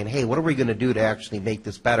together and saying, hey, what are we going to do to actually make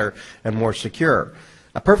this better and more secure?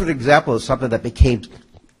 A perfect example is something that became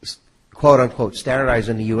quote-unquote standardized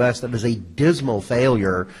in the U.S. that is a dismal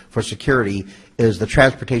failure for security is the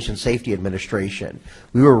Transportation Safety Administration.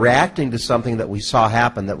 We were reacting to something that we saw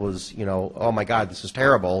happen that was, oh my God, this is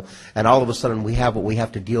terrible, and all of a sudden we have what we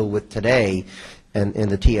have to deal with today in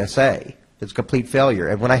the TSA. It's a complete failure.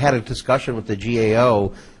 And when I had a discussion with the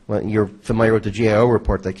GAO, well, you're familiar with the GAO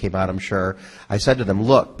report that came out, I'm sure, I said to them,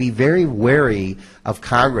 look, be very wary of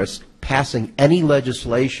Congress passing any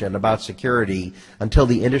legislation about security until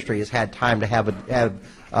the industry has had time to have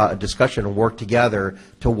a discussion and work together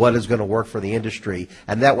to what is going to work for the industry.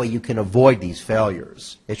 And that way you can avoid these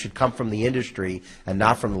failures. It should come from the industry and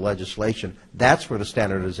not from the legislation. That's where the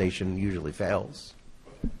standardization usually fails.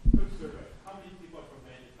 How many people are from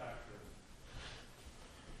manufacturers?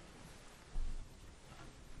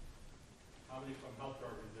 How many from health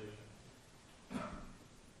organizations?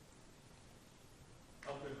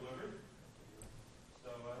 Healthcare delivery? So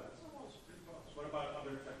that's almost pretty close. What about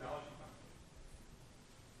other technology companies?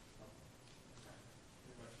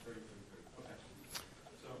 Pretty much very good. Okay.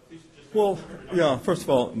 So please just. Well, yeah. First of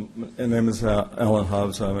all, my name is Alan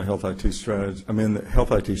Hobbs. I'm a health IT strategy. I'm in the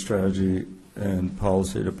health IT strategy and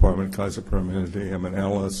policy department, Kaiser Permanente. I'm an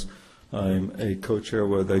analyst. I'm a co-chair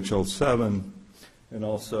with HL7 and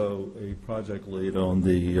also a project lead on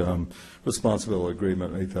the responsibility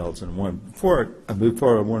agreement 8001. Before I move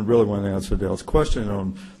forward, I really want to answer Dale's question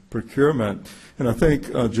on procurement. And I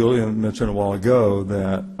think Julian mentioned a while ago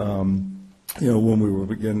that when we were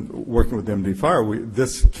working with MD Fire,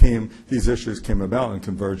 these issues came about in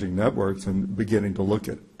converging networks and beginning to look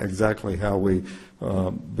at exactly how we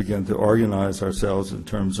begin to organize ourselves in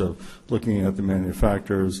terms of looking at the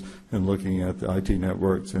manufacturers and looking at the IT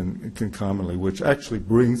networks and concomitantly, which actually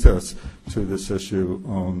brings us to this issue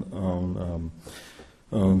on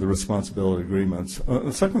the responsibility agreements.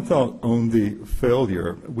 The second thought on the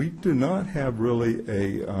failure, we do not have really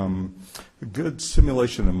a good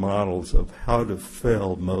simulation and models of how to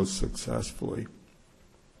fail most successfully.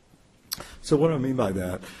 So what do I mean by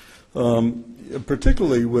that?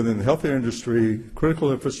 Particularly within the healthcare industry,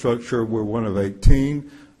 critical infrastructure, we're one of 18,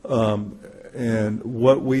 and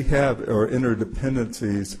what we have are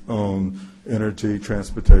interdependencies on energy,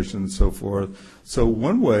 transportation, and so forth. So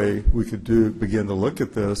one way we could begin to look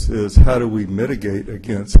at this is how do we mitigate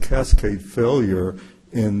against cascade failure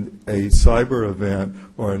in a cyber event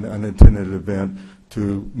or an unintended event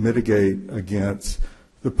to mitigate against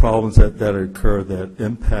the problems that occur that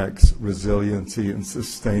impacts resiliency and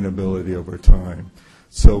sustainability over time.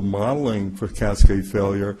 So modeling for cascade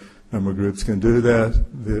failure, a number of groups can do that.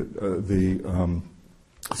 The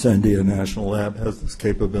Sandia National Lab has these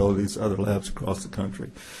capabilities, other labs across the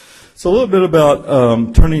country. So a little bit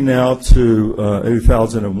about turning now to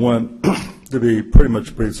 8001 to be pretty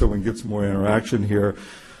much brief so we can get some more interaction here.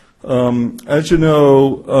 As you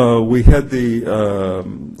know, we had the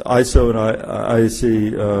ISO and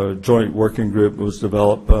IAC joint working group was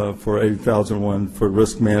developed for 8001 for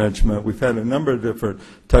risk management. We've had a number of different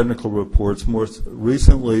technical reports. More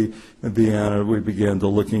recently in Vienna, we began to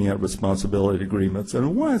looking at responsibility agreements.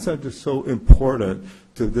 And why is that just so important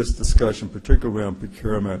to this discussion, particularly around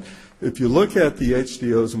procurement? If you look at the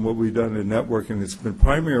HDOs and what we've done in networking, it's been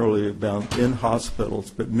primarily about in hospitals.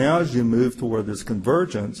 But now as you move toward this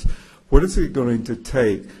convergence, what is it going to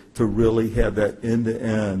take to really have that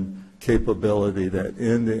end-to-end capability, that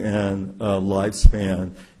end-to-end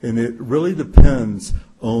lifespan? And it really depends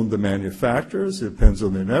on the manufacturers, it depends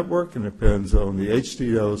on their network, and it depends on the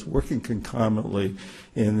HDOs working concomitantly.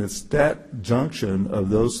 And it's that junction of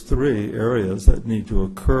those three areas that need to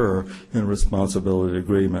occur in a responsibility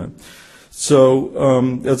agreement.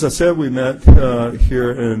 So, as I said, we met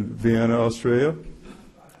here in Vienna, Austria.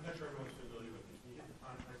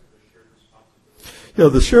 Yeah,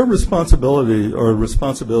 the shared responsibility or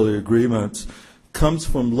responsibility agreements comes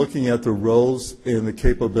from looking at the roles and the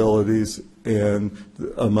capabilities and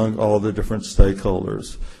among all the different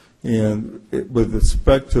stakeholders. And with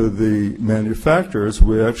respect to the manufacturers,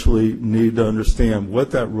 we actually need to understand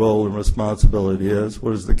what that role and responsibility is,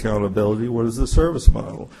 what is the accountability, what is the service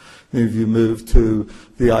model. And if you move to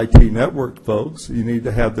the IT network folks, you need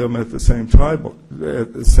to have them at the same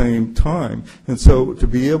time. And so to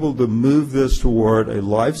be able to move this toward a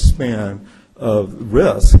lifespan of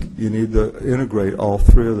risk, you need to integrate all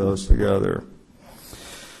three of those together.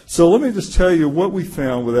 So let me just tell you what we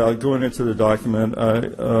found without going into the document.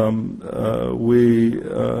 We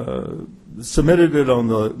submitted it on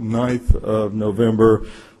the 9th of November.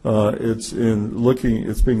 It's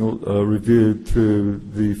being reviewed through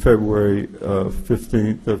the February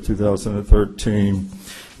 15th of 2013.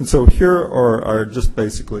 And so here are our just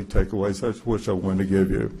basically takeaways, which I want to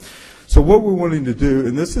give you. So what we're wanting to do,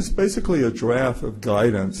 and this is basically a draft of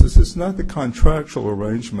guidance. This is not the contractual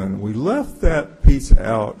arrangement. We left that piece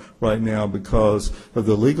out right now because of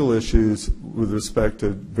the legal issues with respect to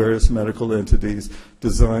various medical entities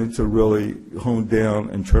designed to really hone down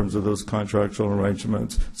in terms of those contractual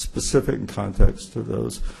arrangements, specific in context to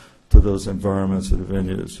those environments and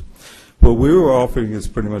venues. What we were offering is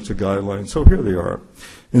pretty much a guideline, so here they are.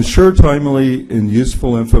 Ensure timely and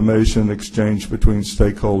useful information exchange between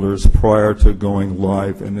stakeholders prior to going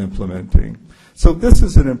live and implementing. So this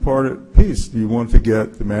is an important piece. You want to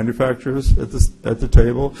get the manufacturers at the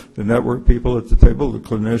table, the network people at the table, the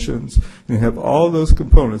clinicians, and have all those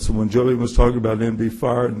components. And when Julian was talking about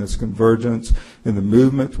MD-FIRE and this convergence and the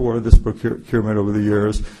movement toward this procurement over the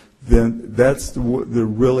years, then that's the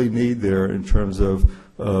really need there in terms of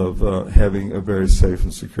having a very safe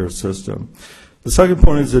and secure system. The second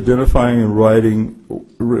point is identify in writing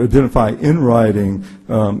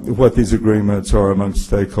what these agreements are amongst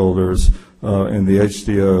stakeholders and the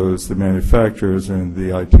HDOs, the manufacturers, and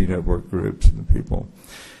the IT network groups and the people.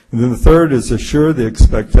 And then the third is assure the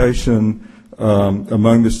expectation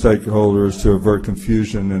among the stakeholders to avert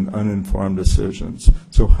confusion and uninformed decisions.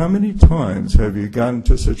 So how many times have you gotten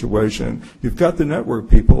into a situation, you've got the network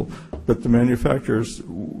people, but the manufacturers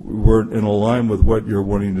weren't in line with what you're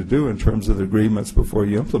wanting to do in terms of the agreements before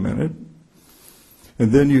you implement it?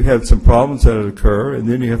 And then you have some problems that occur, and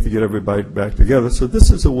then you have to get everybody back together. So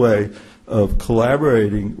this is a way of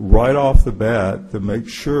collaborating right off the bat to make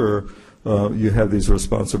sure you have these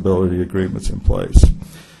responsibility agreements in place.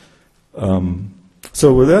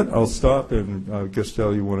 So with that, I'll stop, and I guess,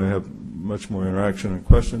 Del, you want to have much more interaction and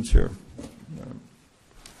questions here.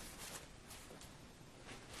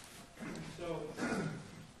 So,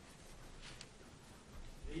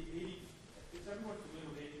 is everyone familiar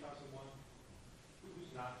with 80,001?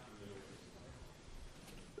 Who's not familiar with this?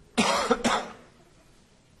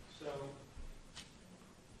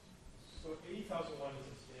 So 80,001 is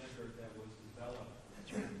a standard that was developed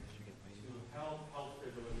to help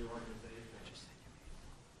healthcare delivery organizations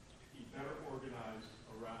be better organized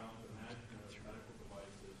around the management of medical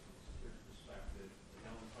devices from a security perspective.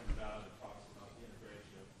 Helen pointed out, it talks about the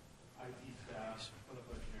integration of IT staff,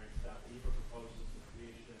 clinical engineering staff. It even proposes the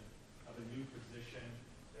creation of a new position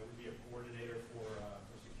that would be a coordinator for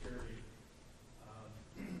security.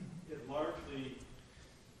 It largely,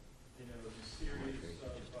 is a series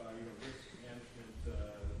of risk management,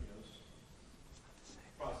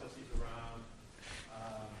 processes around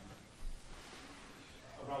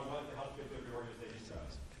what the healthcare delivery organization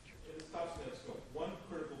does. It stops at scope. One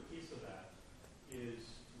critical piece of that is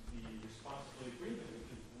the responsibility agreement, which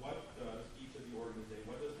is what does each of the organizations,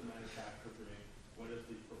 what does the manufacturer bring, what does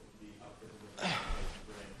the outfit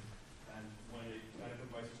bring, and when a medical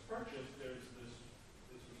device is purchased, there's this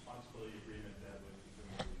responsibility agreement that would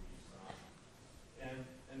be signed.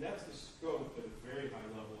 And that's the scope at a very high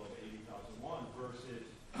level of 80,001 versus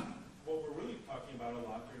what we're really talking about a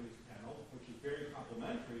lot during this panel, which is very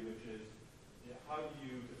complementary, which is how do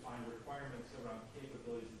you define requirements around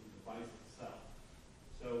capabilities of the device itself.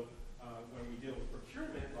 So when we deal with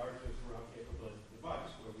procurement, largely it's around capabilities of the device,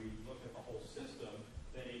 where we look at the whole system,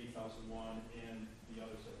 then 80,001 and the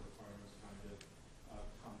other set of requirements kind of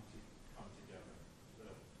come together. It's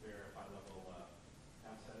a very high-level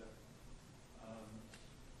asset.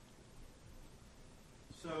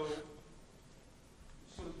 So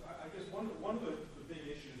I guess one of the big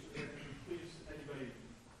issues, and please, anybody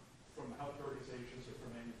from health organizations or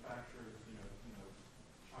from manufacturers,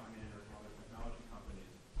 chime in, or from other technology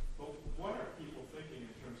companies, but what are people thinking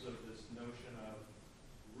in terms of this notion of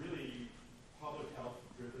really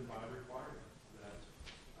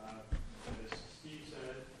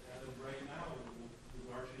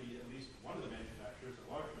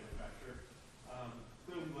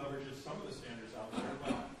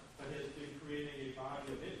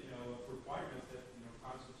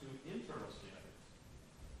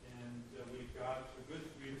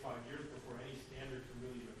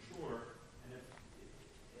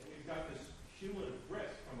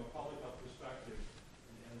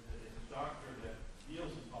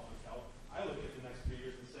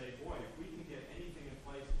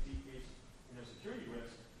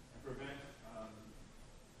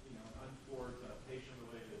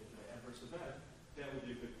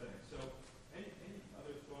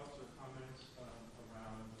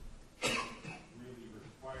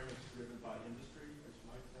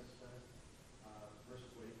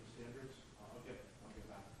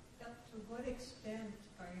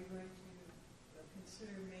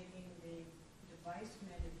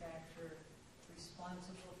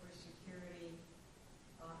responsible for security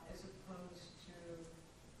as opposed to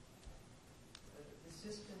the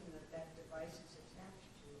system that that device is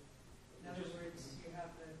attached to. In other words, you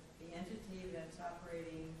have the entity that's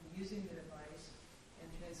operating, using the device and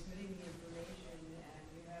transmitting the information, and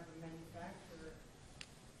you have a manufacturer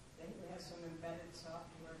that has some embedded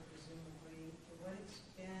software, presumably. To what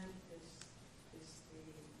extent is the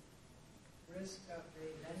risk of the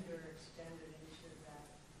vendor extended into that?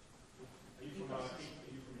 Are you from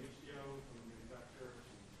HDO, from the manufacturer?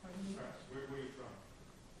 Pardon me? Where are you from?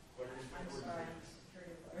 What I'm sorry, I'm a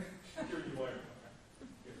security lawyer. Security lawyer. Okay.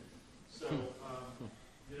 Good. So,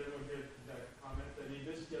 did everyone get that comment? I mean,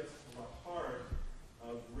 this gets to the heart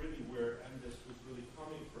of really where MDISS was really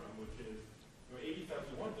coming from, which is,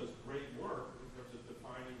 80,001 does great work in terms of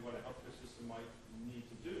defining what a healthcare system might need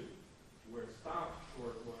to do. Where it stopped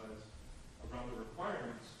short was around the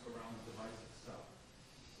requirements around the device itself.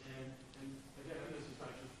 And again, MDISS is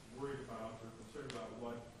not just worried about or concerned about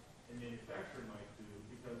what a manufacturer might do,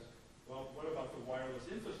 because, well, what about the wireless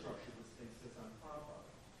infrastructure this thing sits on top of?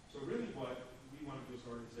 So really what we want to do as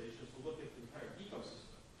an organization is to look at the entire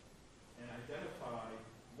ecosystem and identify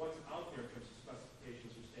what's out there in terms of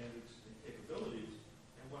specifications or standards and capabilities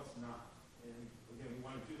and what's not. And again, we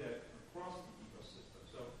want to do that across the ecosystem.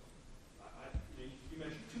 So you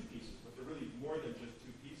mentioned two pieces, but there are really more than just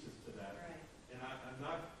two pieces to that. Right. And I'm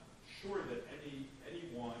not sure that any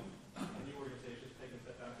organization has taken a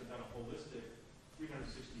step back and done a holistic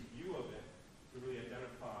 360 view of it to really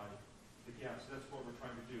identify the gaps. That's what we're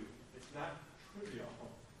trying to do. It's not trivial.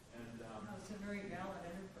 And No, it's a very valid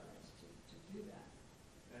enterprise to do that.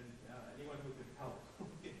 and anyone who could help,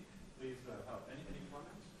 please help. Any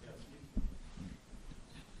comments? Yes, Steve?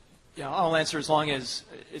 Yeah, I'll answer as long as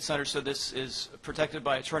it's understood this is protected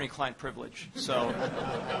by attorney-client privilege. So,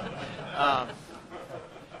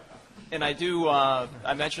 and I do,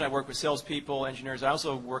 I mentioned I work with salespeople, engineers. I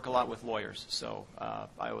also work a lot with lawyers, so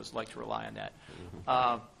I always like to rely on that.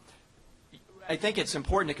 I think it's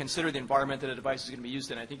important to consider the environment that a device is going to be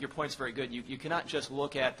used in. I think your point's very good. You cannot just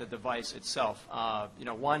look at the device itself.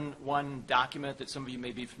 One document that some of you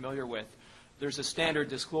may be familiar with, there's a standard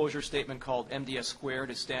disclosure statement called MDISS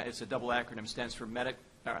squared. It's a double acronym. Stands for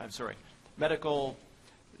Medical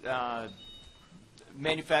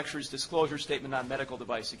Manufacturer's Disclosure Statement on Medical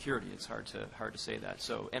Device Security. It's hard to say that.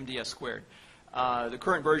 So MDISS squared. The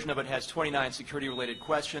current version of it has 29 security-related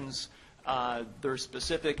questions. They're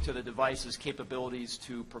specific to the device's capabilities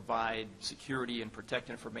to provide security and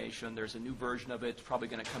protect information. There's a new version of it. It's probably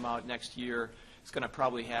going to come out next year. It's going to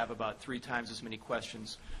probably have about 3 times as many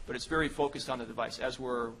questions, but it's very focused on the device. As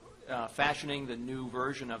we're fashioning the new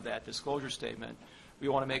version of that disclosure statement, we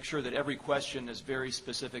want to make sure that every question is very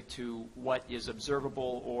specific to what is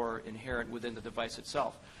observable or inherent within the device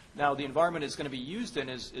itself. Now, the environment it's going to be used in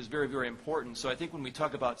is very, very important. So I think when we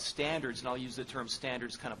talk about standards, and I'll use the term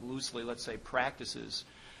standards kind of loosely, let's say practices,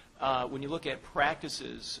 when you look at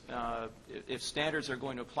practices, if standards are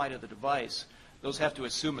going to apply to the device, those have to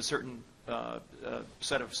assume a certain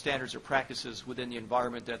set of standards or practices within the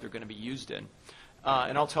environment that they're going to be used in.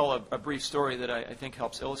 And I'll tell a brief story that I think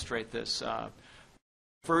helps illustrate this.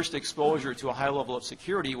 First exposure to a high level of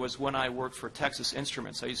security was when I worked for Texas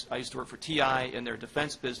Instruments. I used to work for TI in their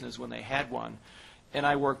defense business when they had one. And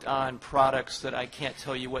I worked on products that I can't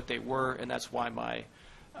tell you what they were, and that's why my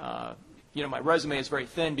resume is very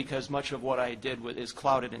thin, because much of what I did is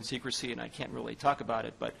clouded in secrecy, and I can't really talk about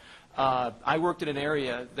it. But I worked in an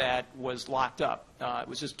area that was locked up. It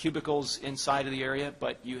was just cubicles inside of the area,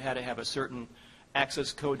 but you had to have a certain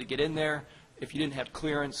access code to get in there. If you didn't have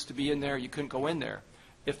clearance to be in there, you couldn't go in there.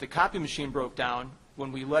 If the copy machine broke down,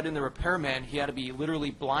 when we let in the repairman, he had to be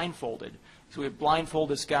literally blindfolded. So we'd blindfold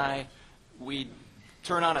this guy. We'd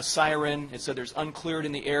turn on a siren. It said there's uncleared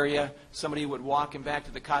in the area. Somebody would walk him back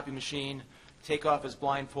to the copy machine, take off his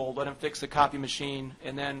blindfold, let him fix the copy machine,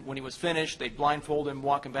 and then when he was finished, they'd blindfold him,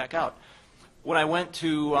 walk him back out. When I went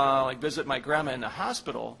to visit my grandma in the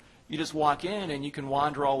hospital, you just walk in and you can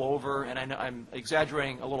wander all over, and I know I'm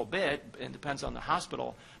exaggerating a little bit, it depends on the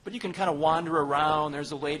hospital, but you can kind of wander around.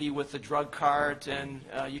 There's a lady with the drug cart, and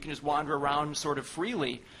you can just wander around sort of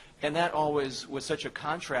freely. And that always was such a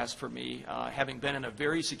contrast for me, having been in a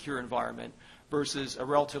very secure environment versus a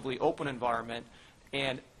relatively open environment.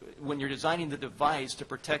 And when you're designing the device to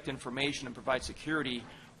protect information and provide security,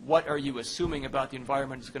 what are you assuming about the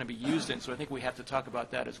environment it's going to be used in? So I think we have to talk about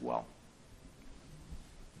that as well.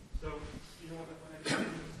 So, when I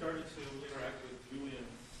started to interact with Julian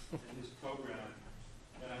and his program,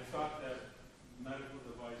 and I thought that medical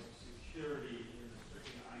device security in the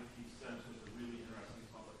strictly IT sense was a really interesting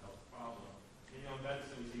public health problem.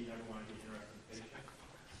 Medicine, we see everyone be interested in patients.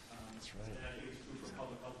 And I think it's true for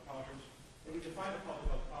public health problems. And we define a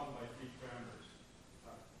public health problem by three parameters.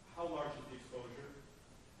 How large is the exposure?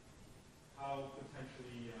 How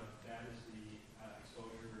potentially bad is the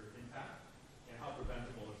exposure impact? And how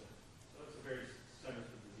preventable is it? So it's a very centers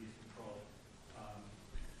of disease control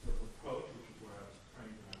sort of approach, which is where I was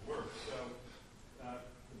trained in my work. So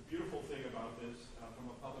the beautiful thing about this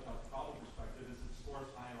from a public health problem perspective is it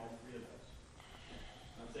scores high on all three of those.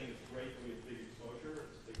 I'm saying it's great that we have big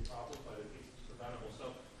exposure, it's a big problem, but it's preventable.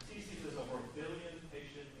 So CDC says over 1 billion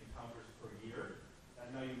patient encounters per year.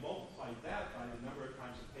 And now you multiply that by the number of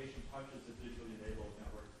times a patient touches a digitally enabled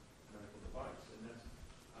network medical device, and that's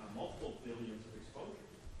multiple billions of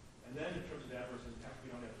exposures. And then in terms of adverse impact,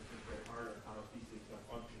 we don't have to think very hard on how these things don't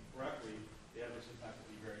function correctly. The adverse impact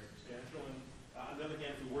will be very substantial. And on the other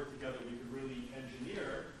hand, if we work together, we can really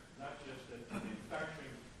engineer, not just at the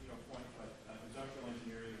manufacturing point, but industrial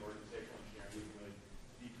engineering and organizational engineering, we can really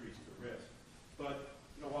decrease the risk. But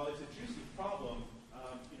while it's a juicy problem,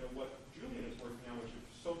 what Julian is working on, which is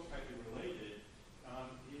so tightly related,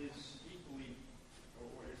 is equally,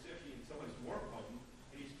 or it's actually in some ways more potent.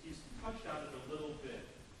 And he's touched on it a little bit,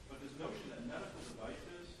 but this notion that medical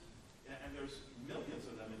devices, and there's millions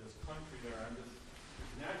of them in this country, there are this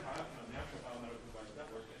National Biomedical Device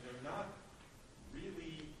Network, and they're not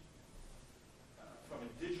really, from a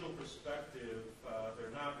digital perspective,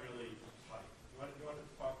 they're not really tight. You want to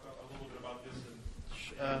talk a little bit about this?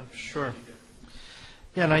 Sure.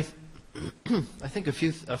 Yeah, and I think a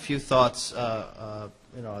few thoughts I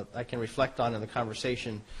can reflect on in the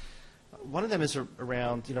conversation. One of them is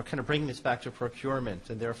around kind of bringing this back to procurement,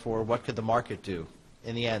 and therefore what could the market do?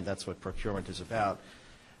 In the end, that's what procurement is about.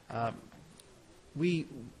 We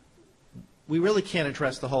really can't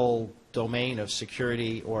address the whole domain of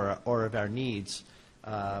security or of our needs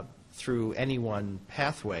through any one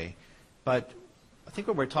pathway, but I think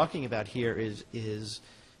what we're talking about here is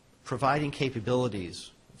providing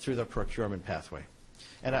capabilities through the procurement pathway.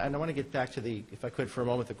 And I want to get back to if I could for a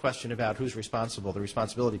moment, the question about who's responsible, the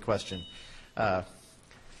responsibility question. I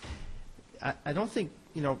don't think,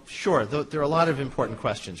 sure, there are a lot of important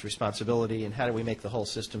questions, responsibility and how do we make the whole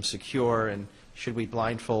system secure, and should we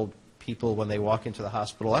blindfold people when they walk into the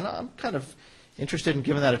hospital? And I'm kind of interested in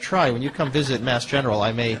giving that a try. When you come visit Mass General,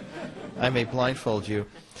 I may blindfold you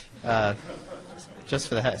just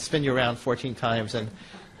for the spin you around 14 times and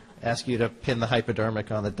ask you to pin the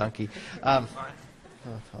hypodermic on the donkey.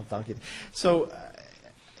 Donkey. So,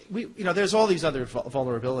 there's all these other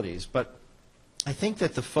vulnerabilities, but I think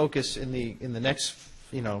that the focus in the next,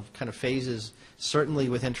 kind of phases, certainly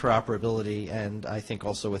with interoperability and I think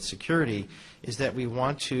also with security, is that we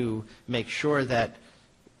want to make sure that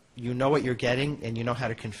you know what you're getting and you know how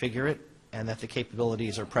to configure it, and that the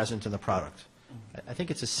capabilities are present in the product. I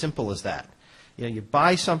think it's as simple as that. You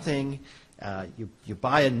buy something. You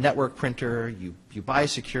buy a network printer, you buy a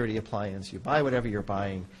security appliance, you buy whatever you're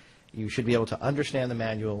buying, you should be able to understand the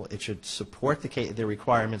manual. It should support the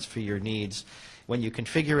requirements for your needs. When you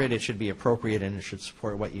configure it, it should be appropriate and it should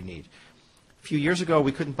support what you need. A few years ago,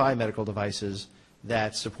 we couldn't buy medical devices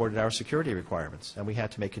that supported our security requirements, and we had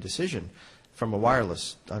to make a decision from on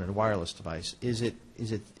a wireless device.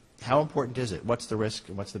 How important is it? What's the risk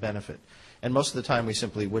and what's the benefit? And most of the time, we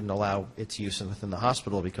simply wouldn't allow its use within the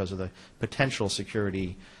hospital because of the potential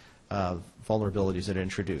security vulnerabilities that are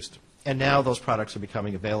introduced. And now those products are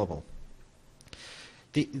becoming available.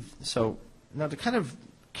 So now to kind of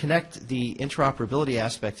connect the interoperability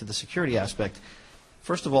aspect to the security aspect,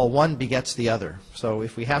 first of all, one begets the other. So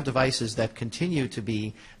if we have devices that continue to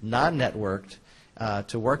be non-networked,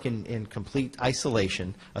 to work in complete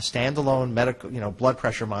isolation, a standalone medical, blood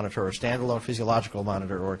pressure monitor, or standalone physiological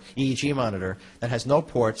monitor, or EEG monitor that has no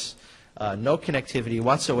ports, no connectivity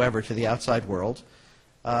whatsoever to the outside world,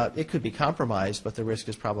 it could be compromised, but the risk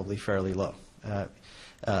is probably fairly low.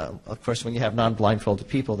 Of course, when you have non-blindfolded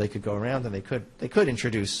people, they could go around and they could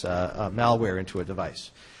introduce malware into a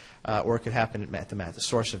device, or it could happen at the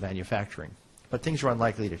source of manufacturing. But things are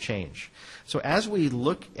unlikely to change. So as we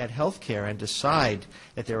look at healthcare and decide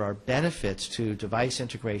that there are benefits to device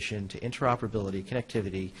integration, to interoperability,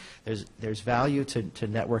 connectivity, there's value to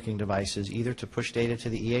networking devices, either to push data to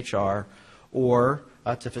the EHR or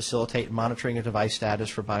to facilitate monitoring of device status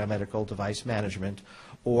for biomedical device management,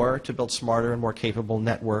 or to build smarter and more capable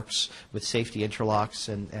networks with safety interlocks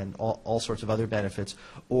and all sorts of other benefits,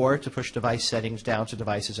 or to push device settings down to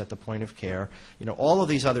devices at the point of care. All of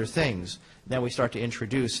these other things, then we start to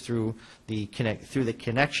introduce through the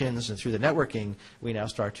connections and through the networking, we now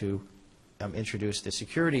start to introduce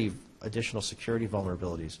the additional security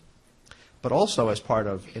vulnerabilities. But also as part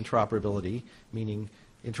of interoperability, meaning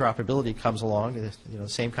interoperability comes along, the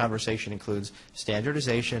same conversation includes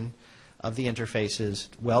standardization of the interfaces,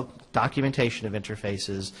 documentation of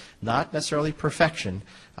interfaces, not necessarily perfection,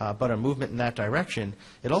 but a movement in that direction.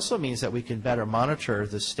 It also means that we can better monitor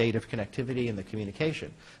the state of connectivity and the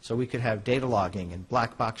communication. So we could have data logging and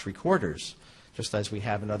black box recorders, just as we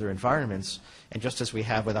have in other environments, and just as we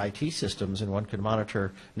have with IT systems, and one can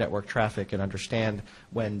monitor network traffic and understand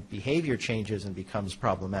when behavior changes and becomes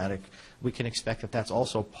problematic. We can expect that that's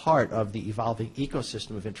also part of the evolving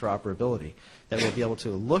ecosystem of interoperability, that we'll be able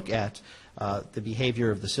to look at the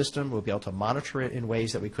behavior of the system, we'll be able to monitor it in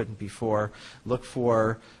ways that we couldn't before, look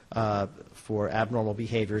for abnormal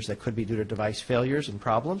behaviors that could be due to device failures and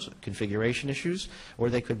problems, configuration issues, or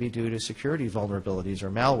they could be due to security vulnerabilities or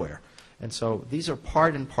malware. And so these are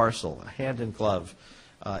part and parcel, hand in glove,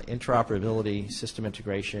 interoperability, system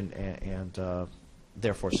integration, and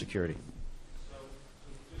therefore security. So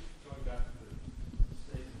just going back to the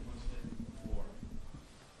statement, one statement before,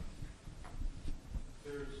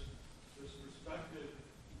 there's perspective,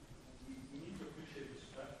 we need to appreciate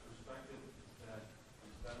perspective that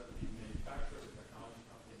the manufacturer, the technology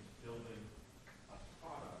company is building a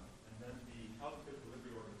product, and then the healthcare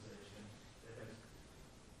delivery organization that has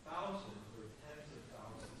thousands or tens of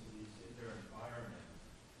thousands of these in their environment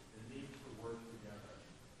that need to work together.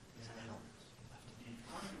 And the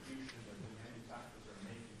contribution that the manufacturers are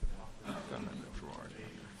making to healthcare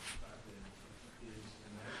is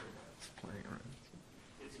immeasurable.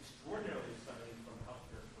 It's extraordinarily exciting from a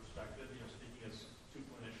healthcare perspective. Speaking as two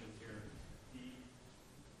clinicians here, the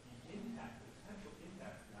impact, the potential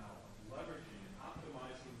impact now of leveraging and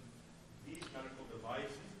optimizing these medical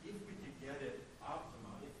devices, if we could get it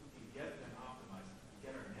optimized, if we can get them optimized,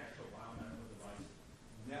 get our national biomedical device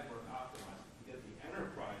network optimized, get the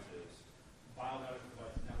enterprises biomedical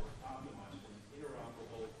device network optimized from an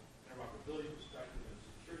interoperability perspective and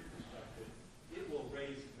security perspective, it will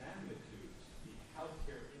raise magnitudes the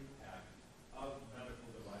healthcare impact of medical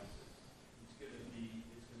devices. It's going to be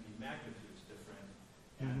magnitudes different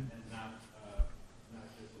and not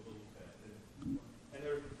just a little bit. And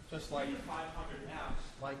they're just like 500 apps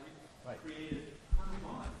created per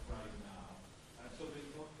month right now. So the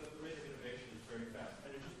rate of innovation is very fast.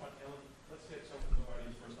 And I just want Ellen, let's get some of the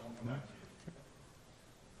audience first, and I'll come back to you.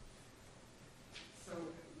 So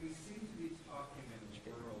we seem to be talking in a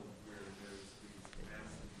world where there's these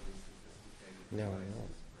massively sophisticated devices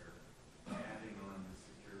where adding on the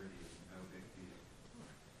security is no big deal.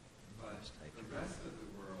 But the rest of the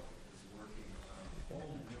world is working on a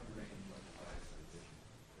whole new range of devices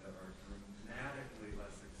that are dramatically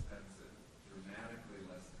less expensive, dramatically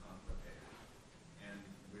less complicated, and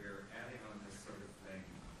where adding on this sort of thing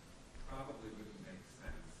probably wouldn't make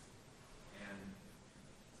sense. And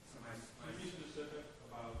so my Be specific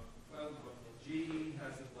about well, GE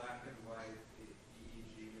has a black and white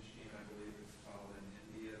EEG machine, I believe it's called, in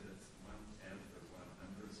India, that's 1/10 or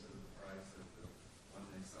 1/100th of the price of the one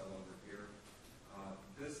they sell over here.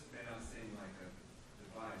 This may not seem like a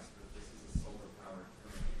device, but this is a solar-powered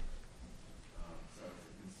current. So it's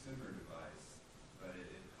a consumer device, but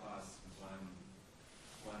it costs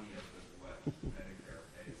 1/20th of what Medicare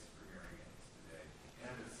pays for hearing aids today.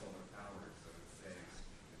 And it's solar-powered, so it saves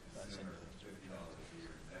the consumer $50 a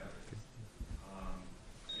year in batteries.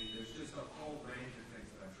 I mean, there's just a whole range of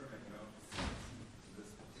things that I'm sure make no sense to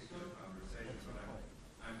this particular conversation, but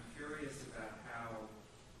I'm curious about how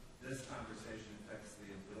this conversation affects the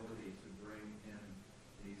ability to bring in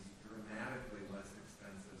these dramatically less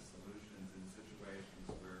expensive solutions in situations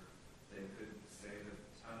where they could save a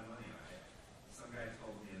ton of money. Some guy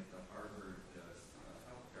told me at the Harvard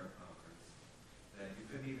healthcare conference that you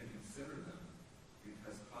couldn't even consider them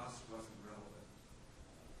because cost wasn't relevant.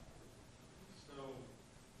 So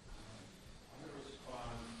I'm going to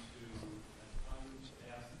respond to an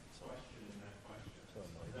unasked question in that question.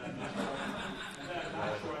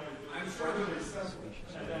 I'm sure there was some.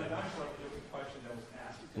 And then I'm not sure if there was a question that was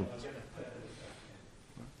asked. So I'll get it.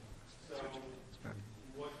 So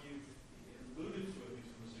what you've alluded to, at least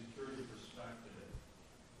from a security perspective,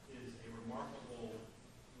 is a remarkably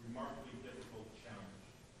difficult challenge.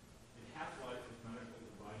 The half-life of medical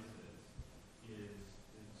devices is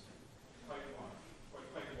quite long,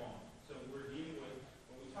 quite long. So we're dealing with,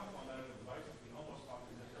 when we talk about medical devices, we almost talk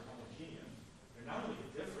as if they're homogeneous. They're not only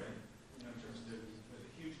different, in terms of there's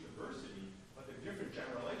a huge diversity, but they're different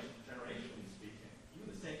generationally speaking. Even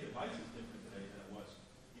the same device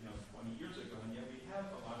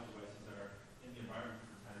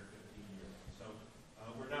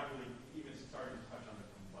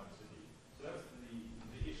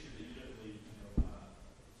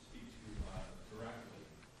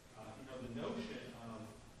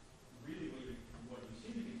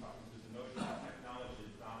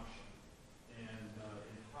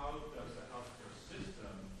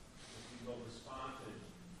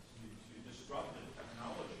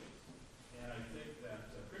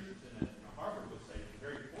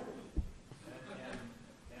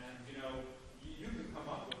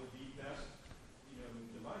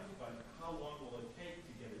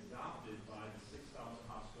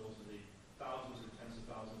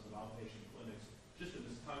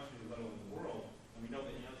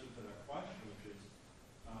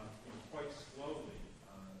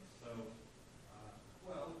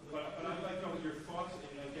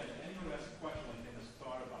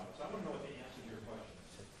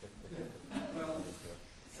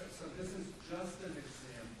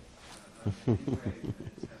any way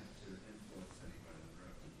attempt to influence anyone in the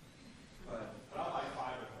room. But I'll buy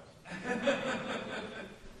 5 of those.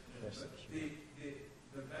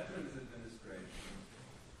 the Veterans Administration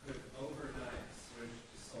could overnight switch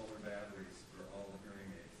to solar batteries for all the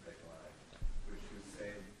hearing aids they buy, which would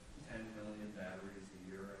save 10 million batteries a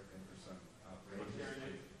year, I think, or some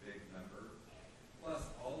outrageously big number. Plus,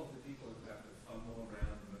 all of the people who have to fumble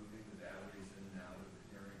around moving the batteries in and out of the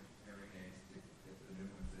hearing aids to get the new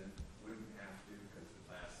ones in wouldn't have to because it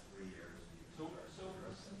lasts 3 years.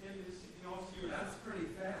 That's pretty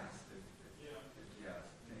fast, if you ask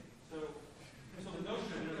me. So the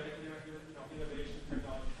notion of innovation,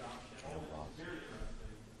 technology adoption, all this is very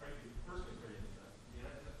interesting. Frankly, personally, it's very interesting.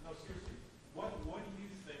 Yeah, no, seriously, what do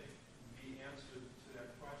you think the answer to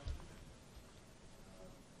that question is?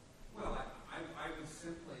 Well, I would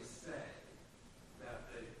simply say that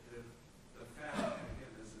the fact, and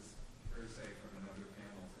again, this is hearsay from another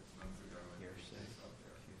panel 6 months ago.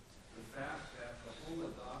 The fact that the whole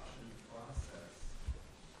adoption process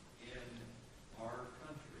in our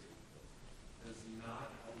country does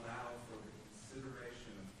not allow for the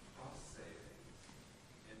consideration of cost savings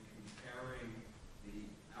in comparing the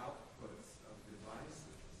outputs of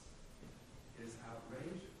devices is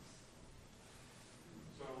outrageous.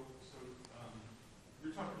 So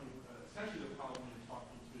you're talking, essentially the problem you're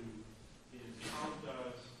talking to is how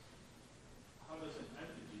does an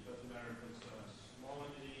entity, doesn't matter if it's a small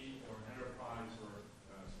entity or an enterprise or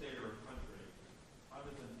a state or a country, how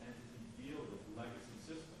does an entity deal with legacy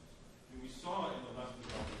systems? I mean, we saw in the less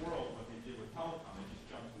developed world what they did with telecom, they just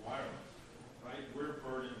jumped to wireless, right? We're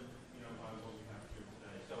burdened, by what we have here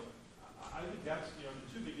today. So I think that's, the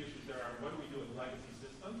two big issues there are what do we do with legacy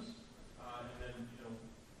systems, and then,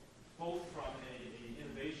 both from a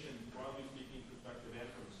innovation, broadly speaking, perspective and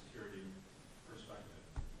from a security perspective.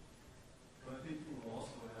 But I think we're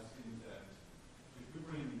also asking that if we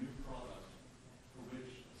bring a new product for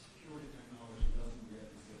which security technology doesn't yet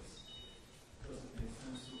exist, does it make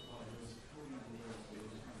sense to apply those security rules to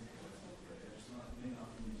those kinds of products? It's not, may not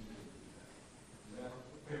be easy to do that. Is that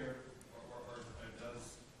fair? Or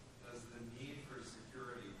does the need for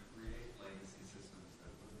security create legacy systems that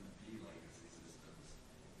wouldn't be legacy systems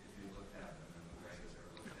if you looked at them in the way that they're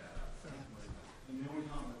looked at outside? And the only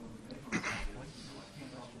comment I would make on that is, I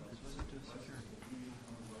can't talk about specific devices, but we have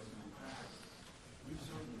device manufacturers. We've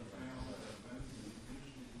certainly found that when the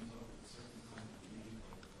industry comes up with a certain kind of need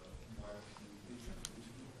of wireless communication,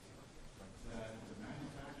 that the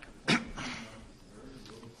manufacturers are coming up with very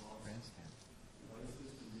low cost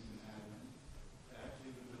devices that we can add in, add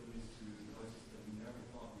capabilities to devices that we never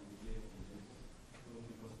thought we would be able to do. So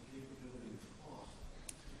because the capability and cost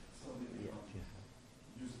suddenly become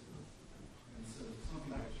useful. And so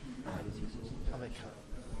something like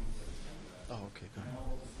Oh, okay, good. now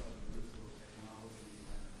all of a sudden there is those technology and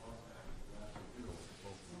cost factors that have to do it.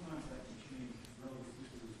 Sometimes that can change relatively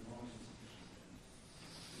quickly as long as it's efficient.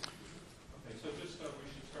 Okay, so just, we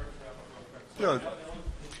should start to wrap up real quick.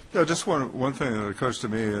 Yeah, just one thing that occurs to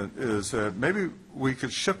me is that maybe we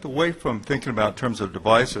could shift away from thinking about in terms of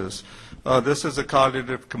devices. This is a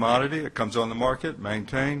cognitive commodity. It comes on the market,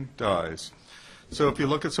 maintained, dies. So if you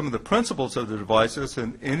look at some of the principles of the devices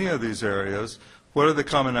in any of these areas, what are the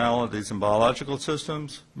commonalities in biological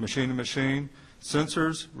systems, machine-to-machine,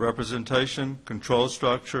 sensors, representation, control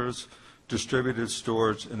structures, distributed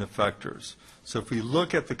storage, and effectors? So if we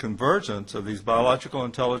look at the convergence of these biological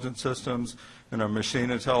intelligence systems and our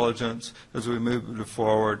machine intelligence as we move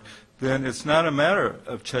forward, then it's not a matter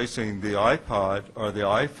of chasing the iPod or the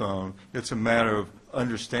iPhone. It's a matter of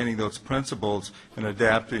understanding those principles and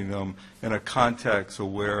adapting them in a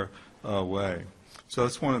context-aware way. So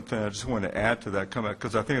that's one thing I just wanted to add to that comment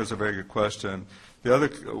because I think it was a very good question.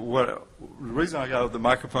 The reason I got the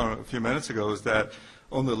microphone a few minutes ago is that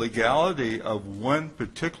on the legality of one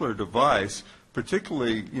particular device,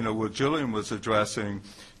 particularly, what Jillian was addressing,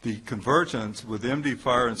 the convergence with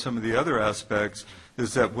MD-Fire and some of the other aspects,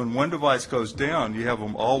 is that when one device goes down, you have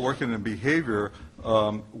them all working in behavior,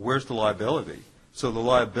 where's the liability? So the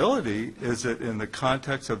liability is that in the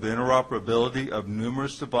context of the interoperability of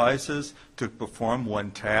numerous devices to perform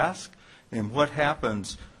one task, and what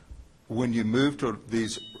happens when you move to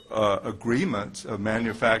these agreements of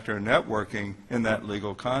manufacturer and networking in that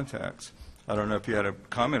legal context. I don't know if you had a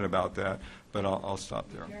comment about that, but I'll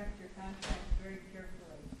stop there. Draft your contract very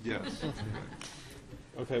carefully. Yes.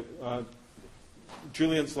 Okay.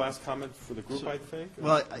 Julian's last comment for the group, I think?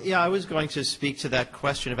 Well, yeah, I was going to speak to that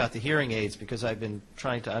question about the hearing aids because I've been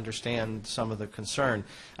trying to understand some of the concern.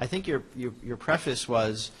 I think your preface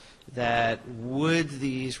was that would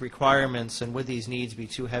these requirements and would these needs be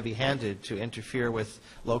too heavy-handed to interfere with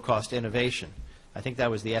low-cost innovation? I think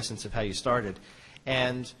that was the essence of how you started.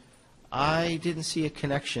 And I didn't see a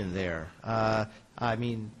connection there. I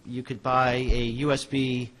mean, you could buy a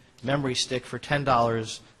USB memory stick for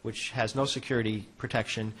 $10, which has no security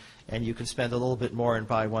protection, and you can spend a little bit more and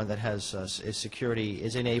buy one that has security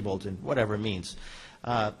is enabled in whatever means.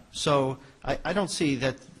 So I don't see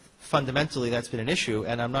that fundamentally that's been an issue,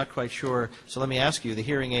 and I'm not quite sure. So let me ask you, the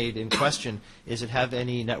hearing aid in question, does it have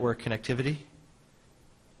any network connectivity?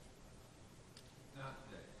 Not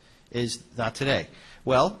today. Is not today.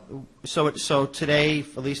 Well, so today,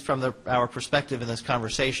 at least from our perspective in this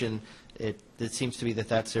conversation, it seems to be that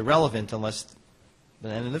that's irrelevant unless,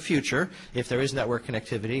 and in the future, if there is network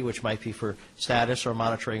connectivity, which might be for status or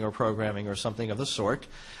monitoring or programming or something of the sort,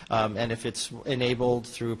 and if it's enabled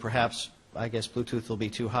through perhaps, I guess Bluetooth will be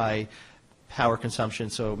too high power consumption,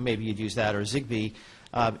 so maybe you'd use that or Zigbee.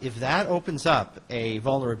 If that opens up a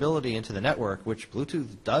vulnerability into the network, which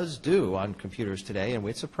Bluetooth does do on computers today, and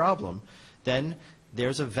it's a problem, then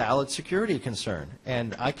there's a valid security concern.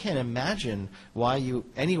 And I can't imagine why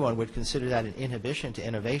anyone would consider that an inhibition to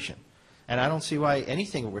innovation. And I don't see why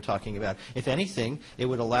anything we're talking about. If anything, it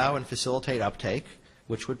would allow and facilitate uptake,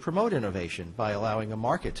 which would promote innovation by allowing a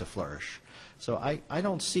market to flourish. So I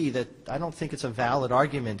don't see that, I don't think it's a valid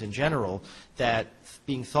argument in general that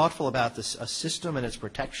being thoughtful about a system and its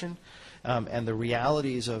protection and the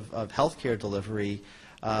realities of healthcare delivery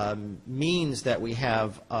means that we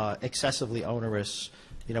have excessively onerous,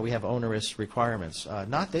 we have onerous requirements.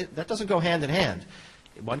 That doesn't go hand in hand.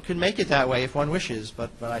 One could make it that way if one wishes,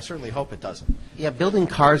 but I certainly hope it doesn't. Yeah, building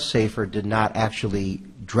cars safer did not actually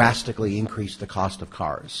drastically increase the cost of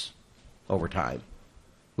cars over time.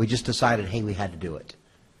 We just decided, hey, we had to do it.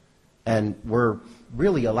 And we're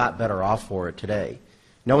really a lot better off for it today.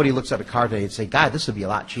 Nobody looks at a car today and say, God, this would be a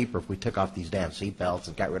lot cheaper if we took off these damn seat belts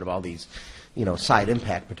and got rid of all these, side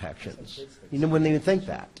impact protections. You wouldn't even think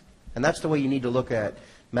that. And that's the way you need to look at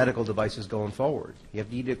medical devices going forward. You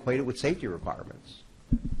need to equate it with safety requirements.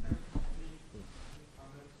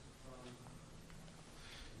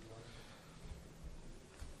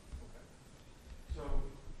 So,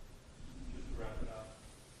 just to wrap it up,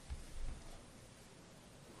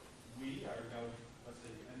 we are now, let's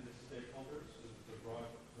say, MDISS stakeholders, the broad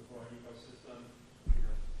ecosystem.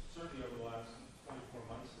 Certainly over the last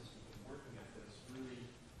 24 months since we've been working at this, really,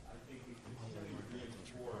 I think we continue to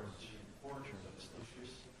reinforce the importance of this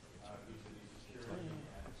issue vis-a-vis security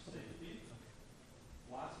and safety.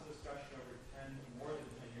 Lots of discussion over more than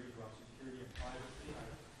 10 years around security and privacy.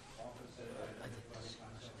 I've often said that I think about the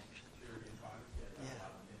concept of security and privacy as a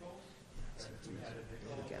lot of nickels. If we had a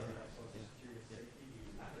nickel for social security and safety, we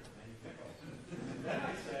would not have many nickels. Then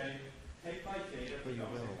I say, take my data, but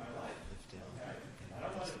don't take my life. Okay? I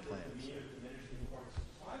don't want to demean or diminish the importance of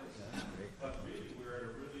privacy, but really we're at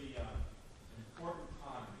a really important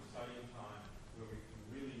time, exciting time, where we can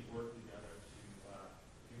really work together to,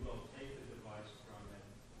 if you will, take the device from a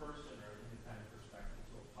person or an independent perspective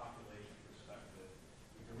to a population perspective.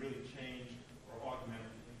 We can really change or augment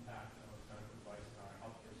the impact of medical devices on our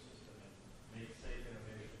healthcare system and make safe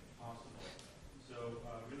innovation possible. So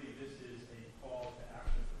really this is a call to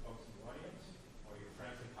action for folks in the audience or your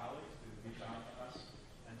friends and colleagues to reach out to us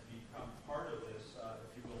and to become part of this,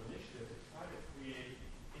 if you will, initiative to try to create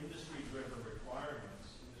industry-driven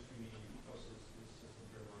requirements, industry meaning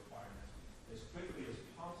ecosystem-driven requirements, as quickly as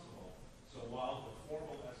possible. So while the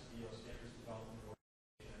formal SDO standards development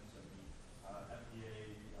organizations and the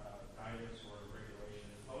FDA guidance or regulation,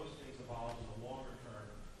 those things evolve in the longer term,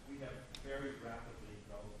 we have very rapidly,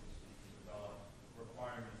 relatively speaking, developed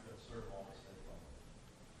requirements that serve all the stakeholders.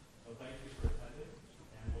 So thank you for attending,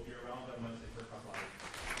 and we'll be around on Wednesday for Live.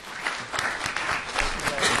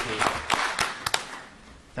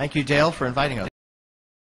 Thank you, Dale, for inviting us.